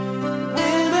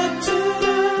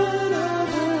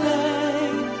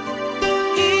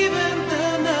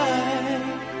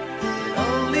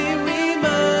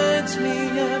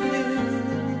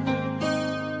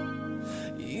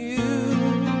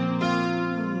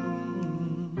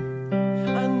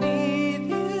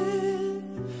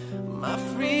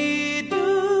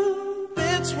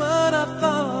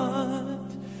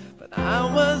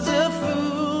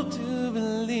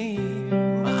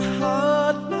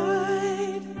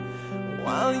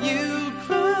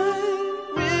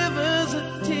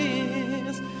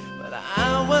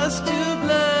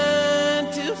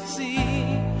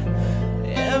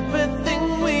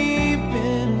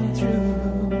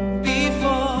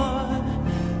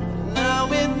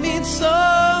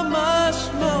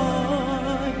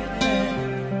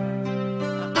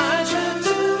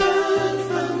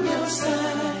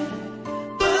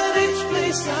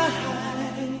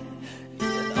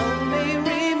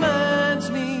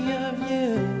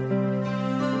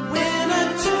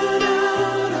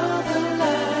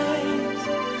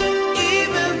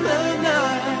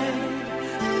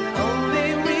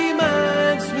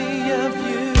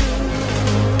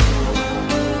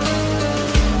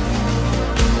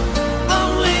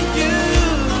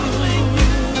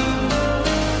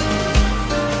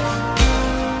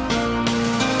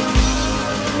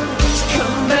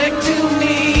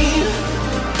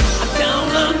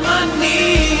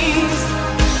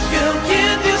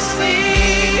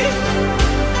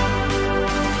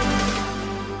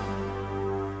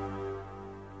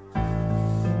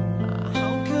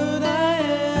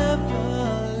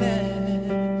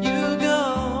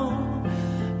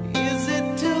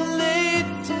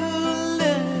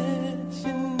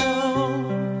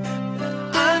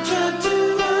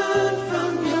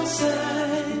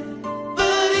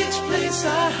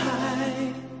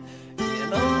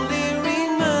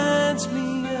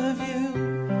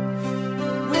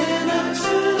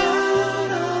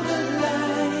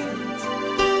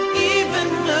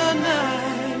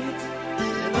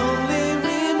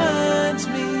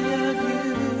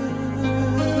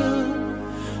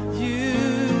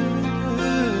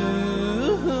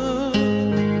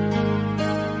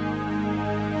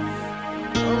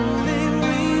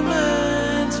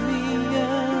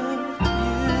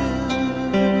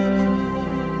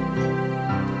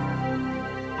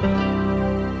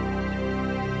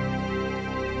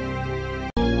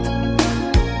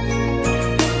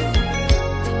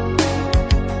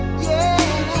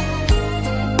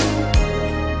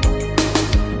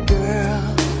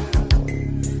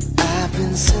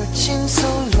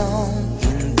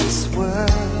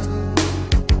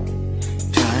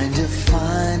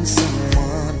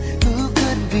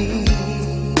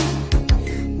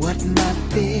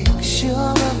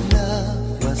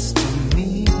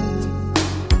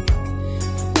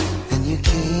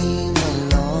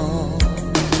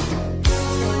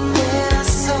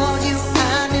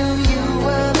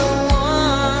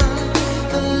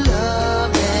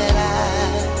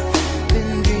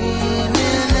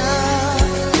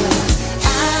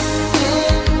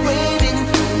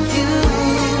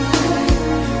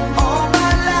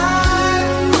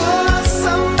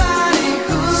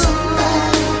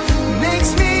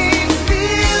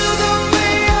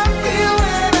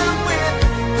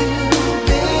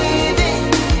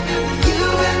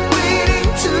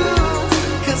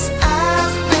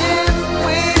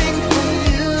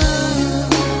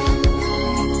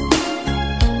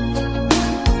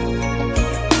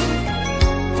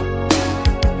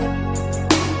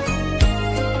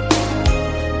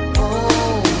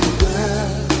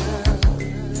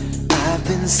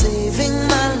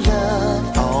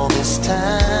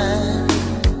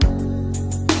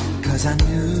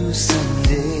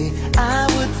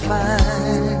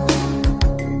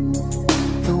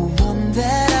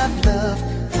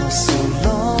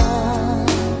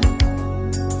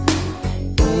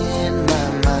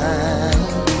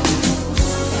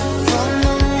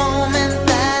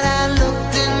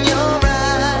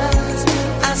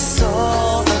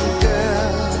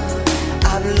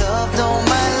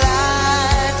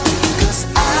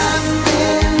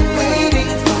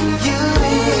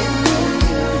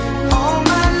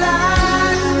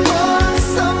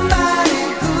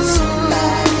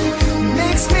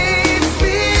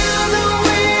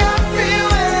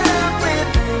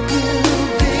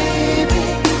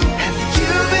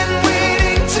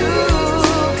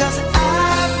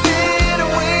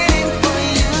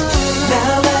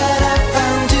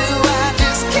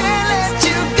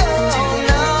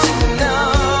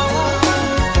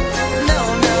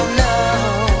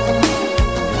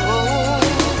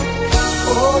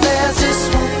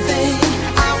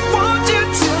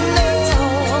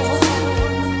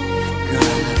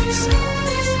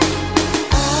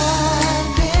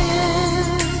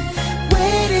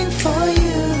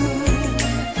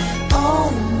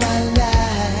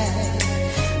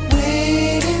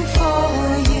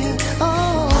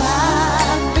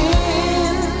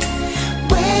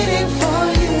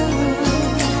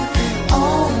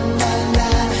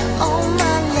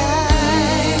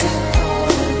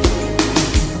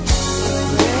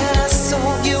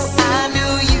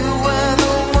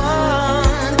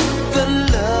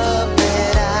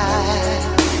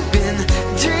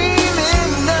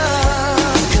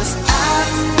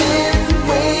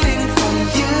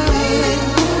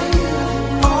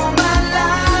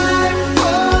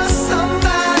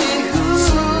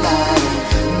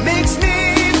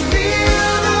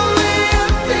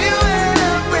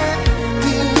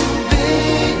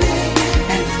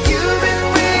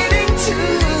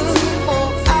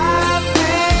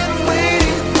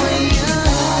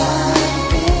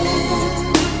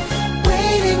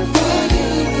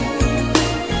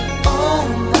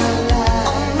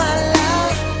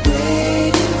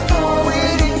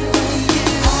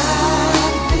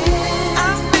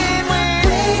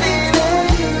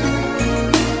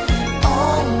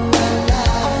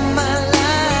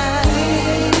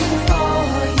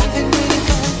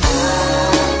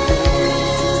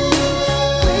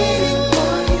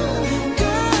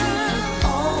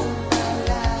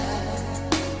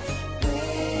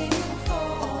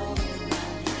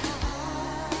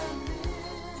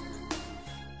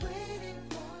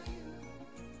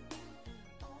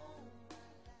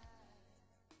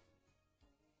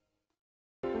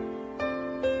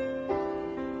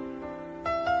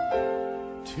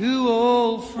 Two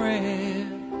old friends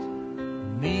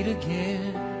meet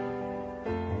again,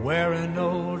 wearing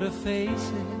older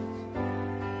faces,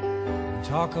 and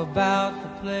talk about the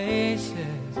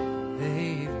places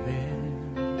they've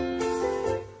been.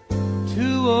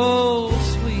 Two old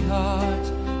sweethearts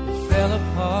that fell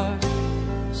apart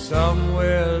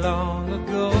somewhere long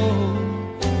ago.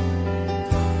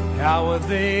 How were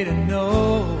they to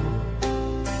know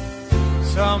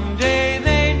someday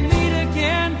they'd meet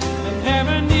again and have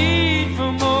a need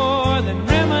for more than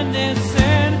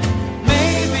reminiscing?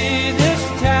 Maybe this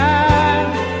time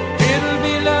it'll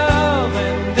be love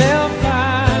and they'll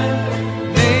find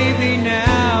maybe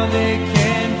now they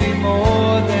can be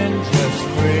more than just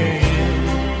friends.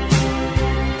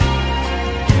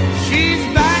 She's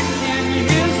back in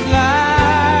his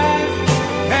life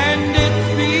and it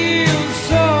feels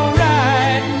so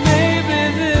right. Maybe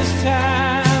this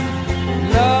time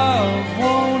love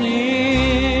won't end.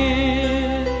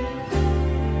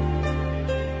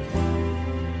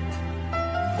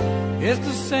 It's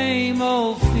the same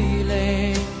old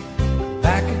feeling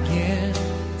back again.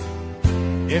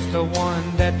 It's the one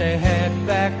that they had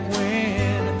back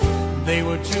when they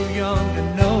were too young to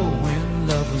know when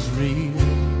love was real.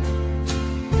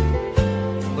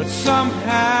 But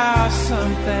somehow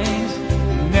some things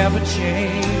never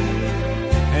change,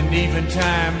 and even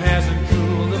time hasn't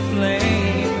cooled the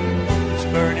flame. It's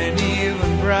burning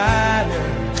even brighter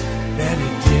than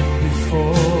it did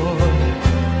before.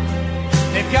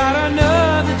 They've got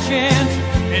another chance,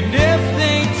 and if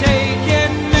they take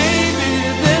it, maybe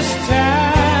this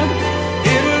time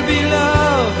it'll be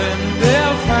love and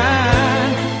they'll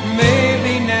find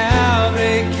maybe now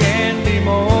they can be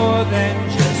more than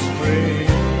just friends.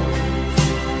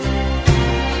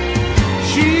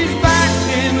 She's back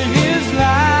in his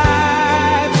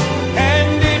life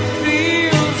and it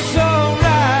feels so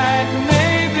right.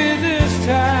 Maybe this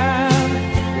time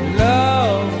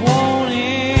love won't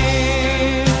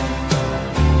end.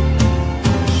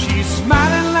 She's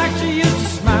smiling like she used to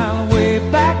smile way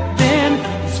back then.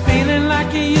 He's feeling like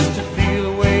he used to feel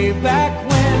way back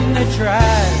when they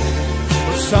tried,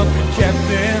 but something kept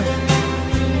them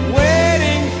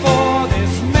waiting for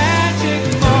this magic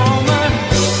moment.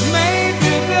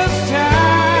 Maybe this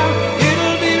time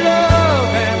it'll be love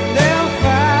and they'll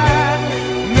find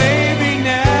maybe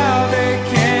now they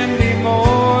can be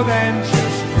more than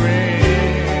just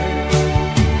friends.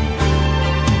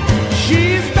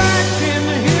 She's back in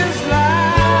his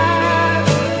life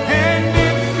and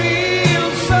it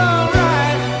feels so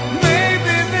right.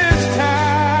 Maybe this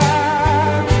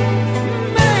time,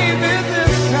 maybe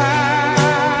this time,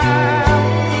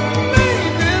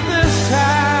 maybe this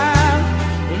time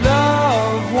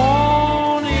love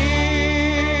won't end.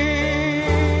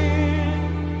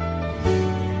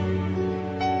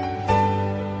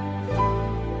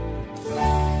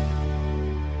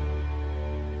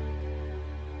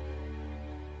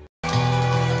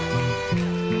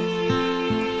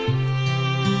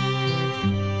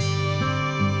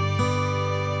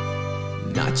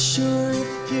 Not sure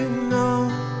if you know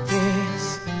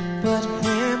this, but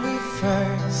when we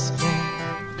first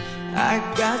met, I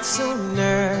got so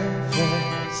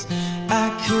nervous I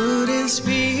couldn't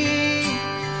speak.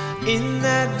 In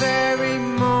that very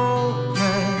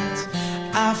moment,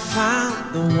 I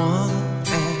found the one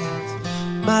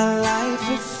and my life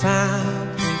had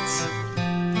found its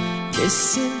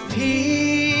missing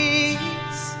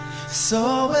piece.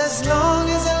 So as long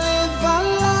as I live, I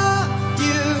love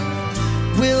you.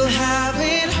 We'll have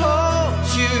it, hold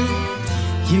you.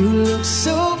 You look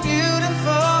so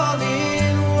beautiful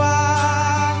in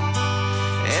white.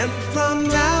 And from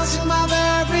now to my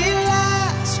very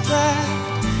last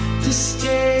breath, this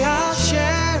day I'll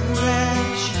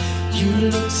cherish. You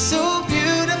look so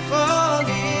beautiful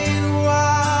in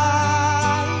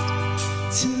white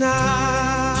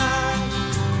tonight.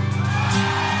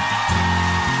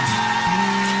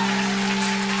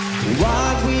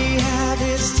 What we have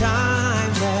is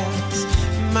timeless.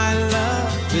 My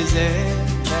love is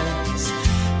endless.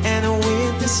 And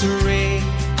with this ring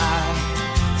I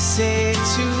say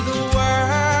to the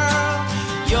world,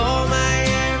 you're my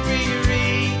every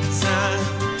reason.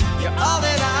 You're all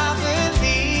that I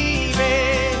believe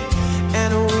in.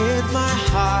 And with my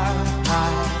heart I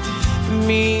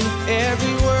mean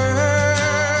every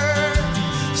word.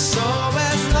 So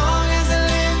as long as I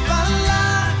live, I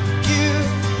love you.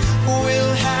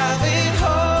 We'll have it,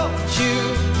 hold you.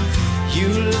 You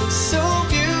look so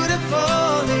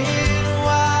beautiful in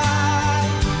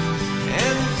white.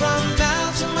 And from now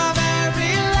to my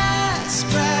very last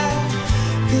breath,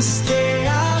 this day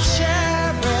I'll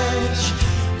cherish.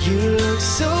 You look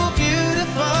so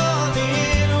beautiful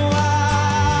in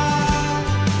white.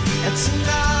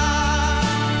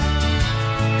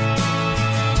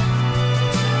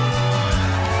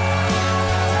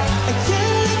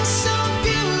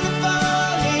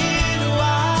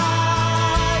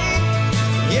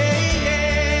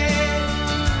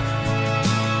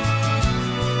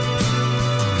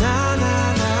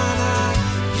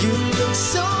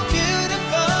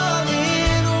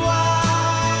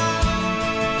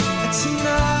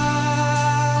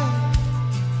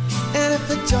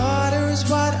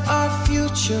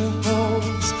 future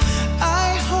holds.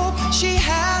 I hope she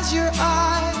has your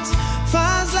eyes,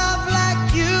 finds love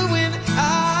like you and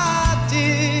I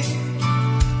did.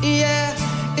 Yeah,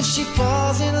 if she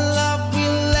falls in love,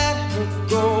 we'll let her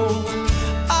go.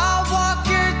 I'll walk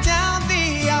her down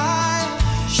the aisle.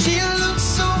 She looks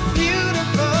so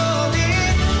beautiful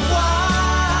in white.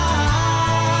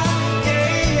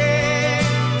 Yeah, yeah.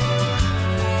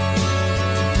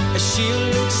 She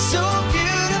looks so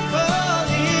beautiful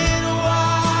in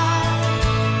white.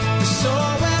 So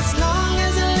as long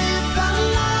as I live, I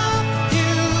love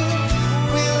you.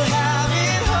 We'll have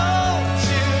it, hold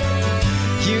you.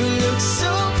 You look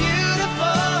so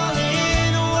beautiful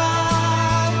in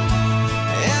white.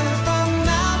 And from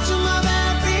now to my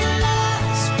very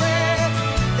last breath,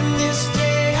 and this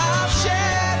day I'll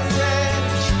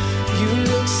cherish. You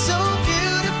look so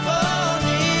beautiful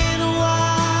in white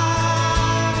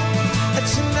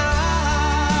tonight.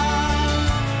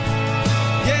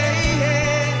 Yeah,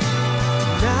 yeah.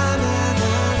 Na na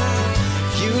na na.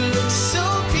 You look so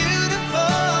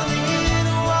beautiful in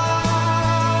white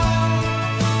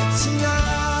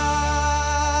tonight.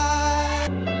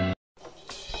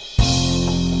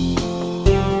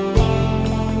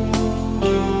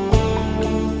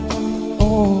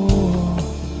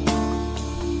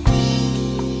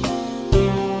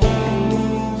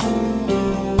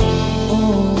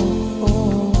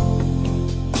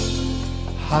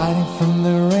 Hiding from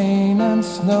the rain and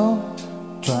snow,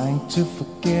 trying to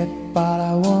forget but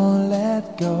I won't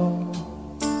let go.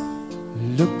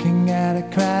 Looking at a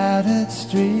crowded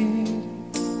street,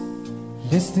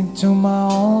 listening to my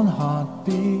own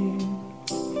heartbeat.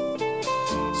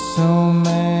 So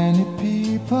many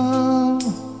people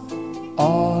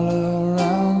all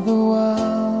around the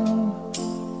world.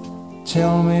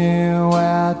 Tell me,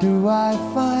 where do I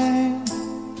find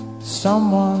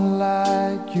someone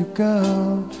like you,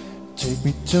 girl? Take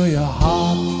me to your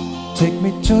heart, take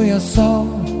me to your soul.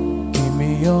 Give me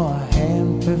your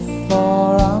hand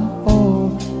before I'm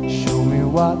old. Show me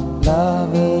what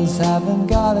lovers haven't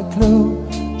got a clue.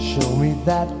 Show me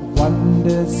that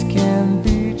wonders can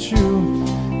be true.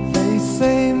 They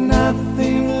say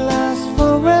nothing lasts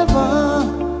forever.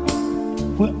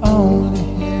 We're only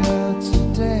here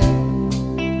today.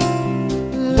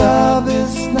 Love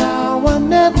is now or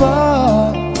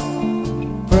never.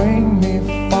 Bring me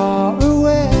far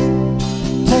away.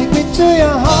 Take me to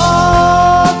your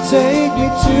heart, take me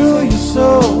to your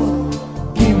soul.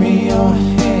 Give me your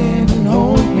hand and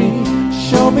hold me.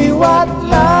 Show me what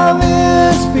love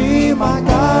is, be my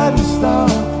guiding star.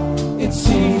 It's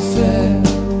easy.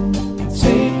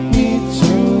 Take me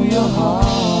to your heart.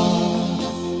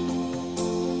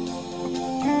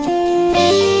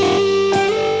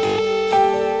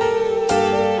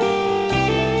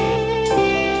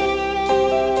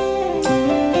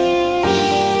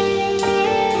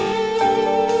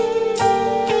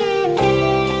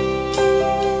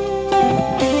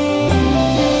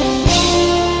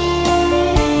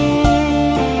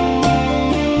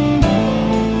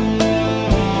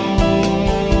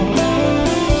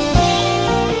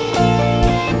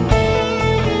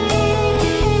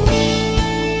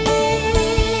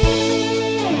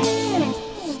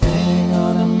 Standing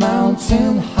on a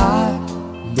mountain high,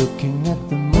 looking at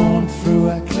the moon through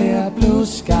a clear blue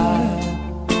sky.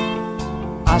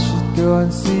 I should go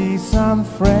and see some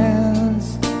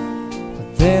friends, but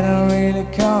they don't really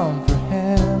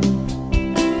comprehend.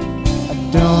 I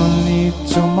don't need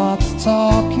too much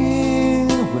talking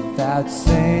without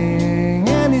saying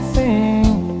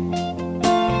anything.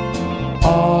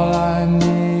 All I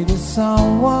need is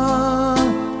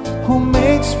someone who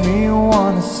makes me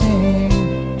wanna sing.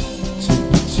 Take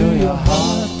me to your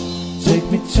heart, take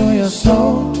me to your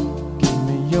soul. Give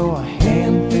me your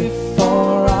hand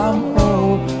before I'm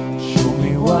old. Show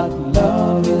me what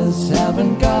lovers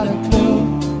haven't got a clue.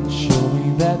 Show me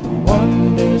that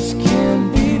wonders can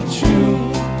be true.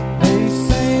 They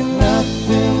say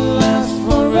nothing lasts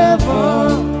forever.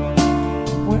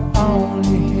 We're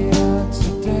only here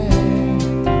today.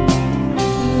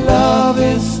 Love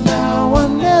is now or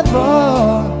never.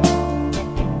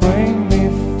 Bring me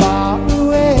far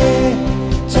away.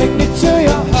 Take me to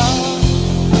your heart,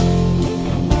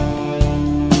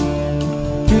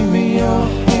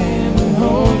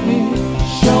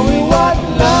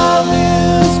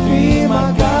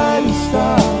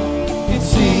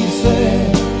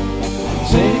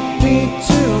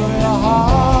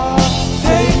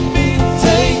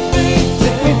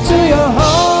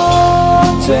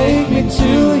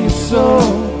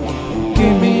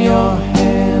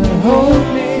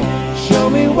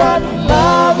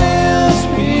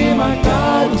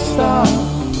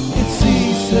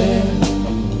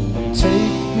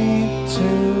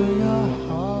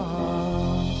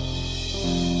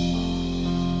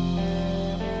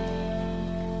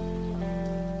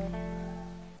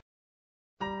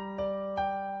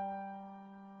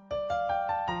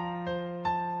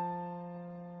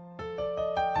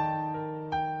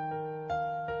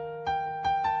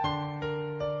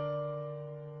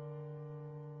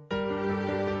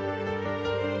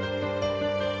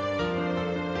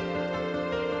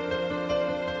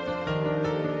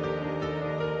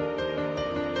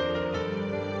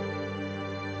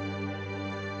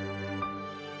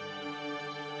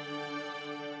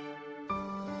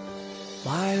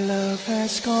 My love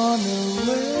has gone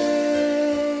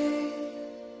away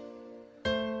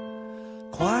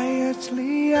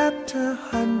quietly after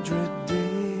 100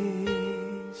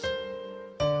 days.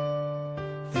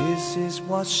 This is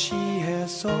what she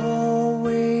has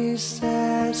always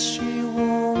said. She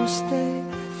won't stay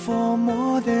for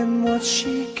more than what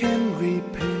she can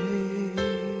repay.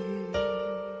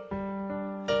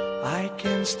 I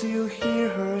can still hear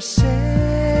her say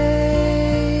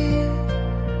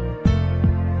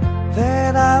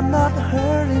that I'm not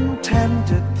her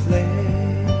intended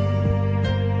play.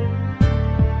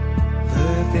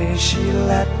 The day she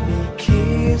let me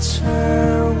kiss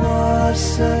her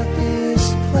was a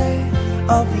display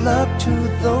of love to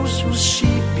those who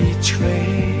she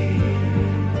betrayed.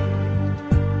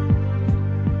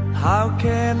 How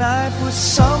can I put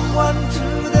someone to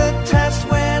the test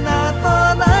when I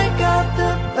thought I got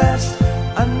the best?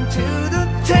 Until the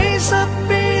taste of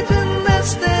bitterness,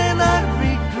 then I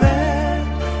regret.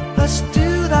 But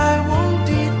still I won't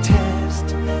detest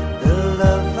the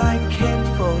love I can't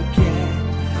forget,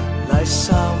 like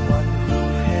someone who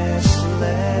has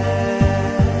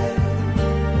left.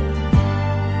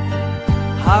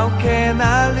 How can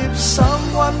I leave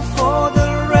someone for the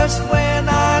rest when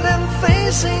I am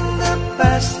facing the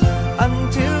best?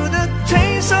 Until the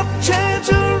taste of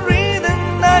treasury,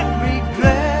 then I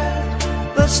regret.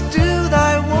 But still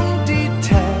I won't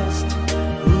detest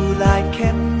who I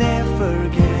can never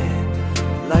get,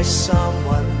 like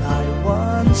someone I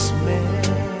once met.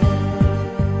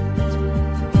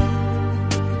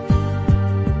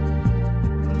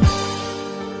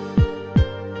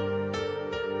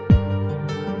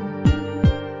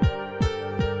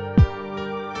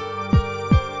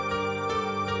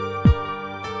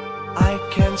 I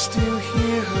can still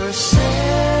hear her say,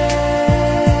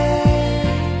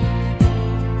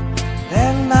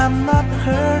 and I'm not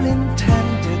her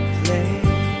intended play.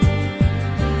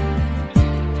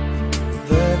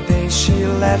 The day she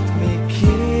let me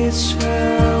kiss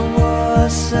her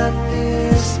was a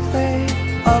display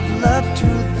of love to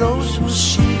those who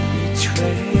she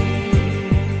betrayed.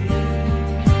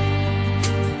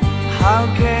 How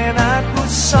can I put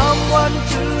someone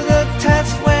to the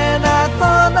test when I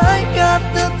thought I got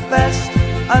the best?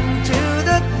 Until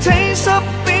the taste of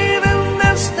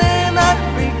bitterness, then I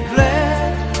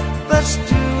regret. But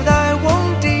still I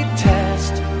won't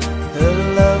detest the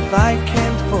love I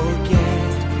can't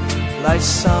forget, like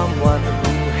someone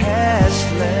who has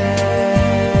left.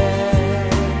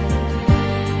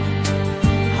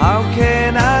 How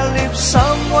can I leave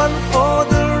someone for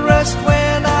the rest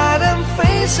when I am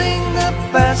facing the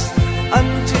best?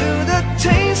 Until the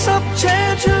taste of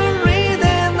treasury,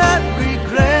 then I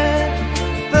regret.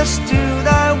 But still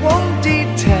I won't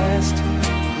detest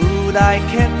who I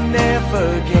can never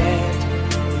get,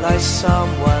 like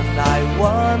someone I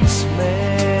once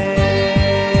met.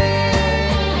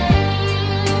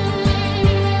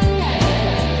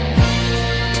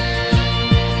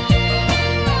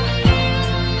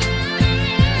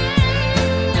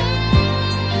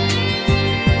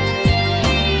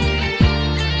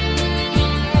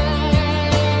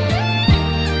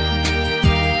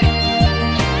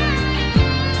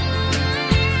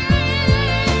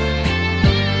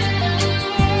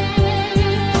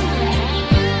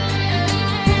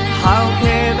 How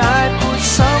can I put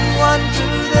someone to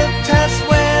the test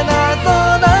when I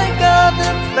thought I got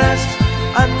the best?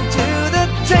 Until the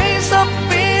taste of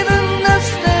bitterness,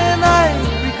 then I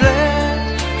regret.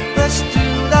 But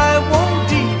still I won't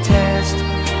detest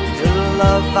the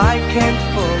love I can't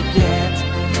forget,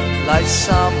 like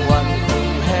someone who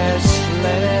has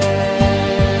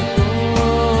left.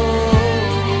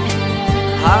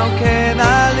 How can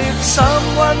I leave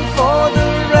someone for the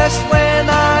rest when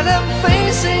I am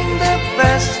facing the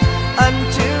best?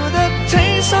 Until the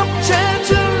taste of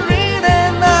treasury,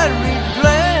 then I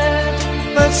regret.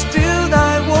 But still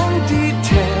I won't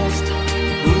detest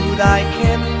who I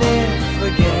can never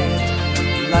forget,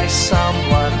 like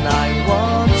someone I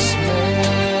once met.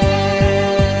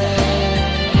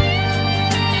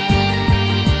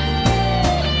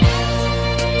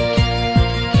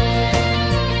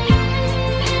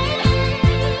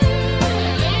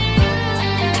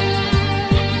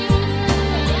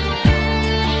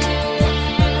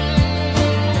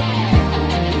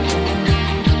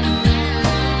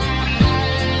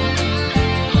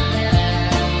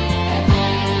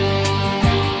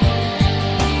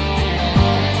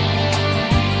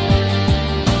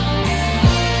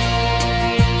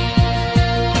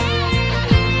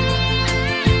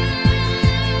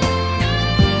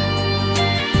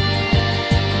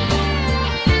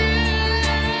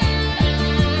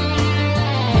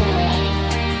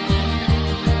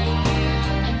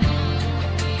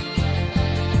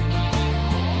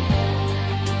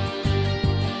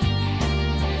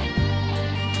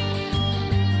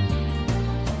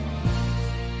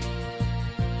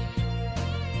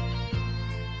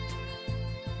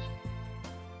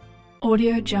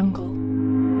 Audio Jungle.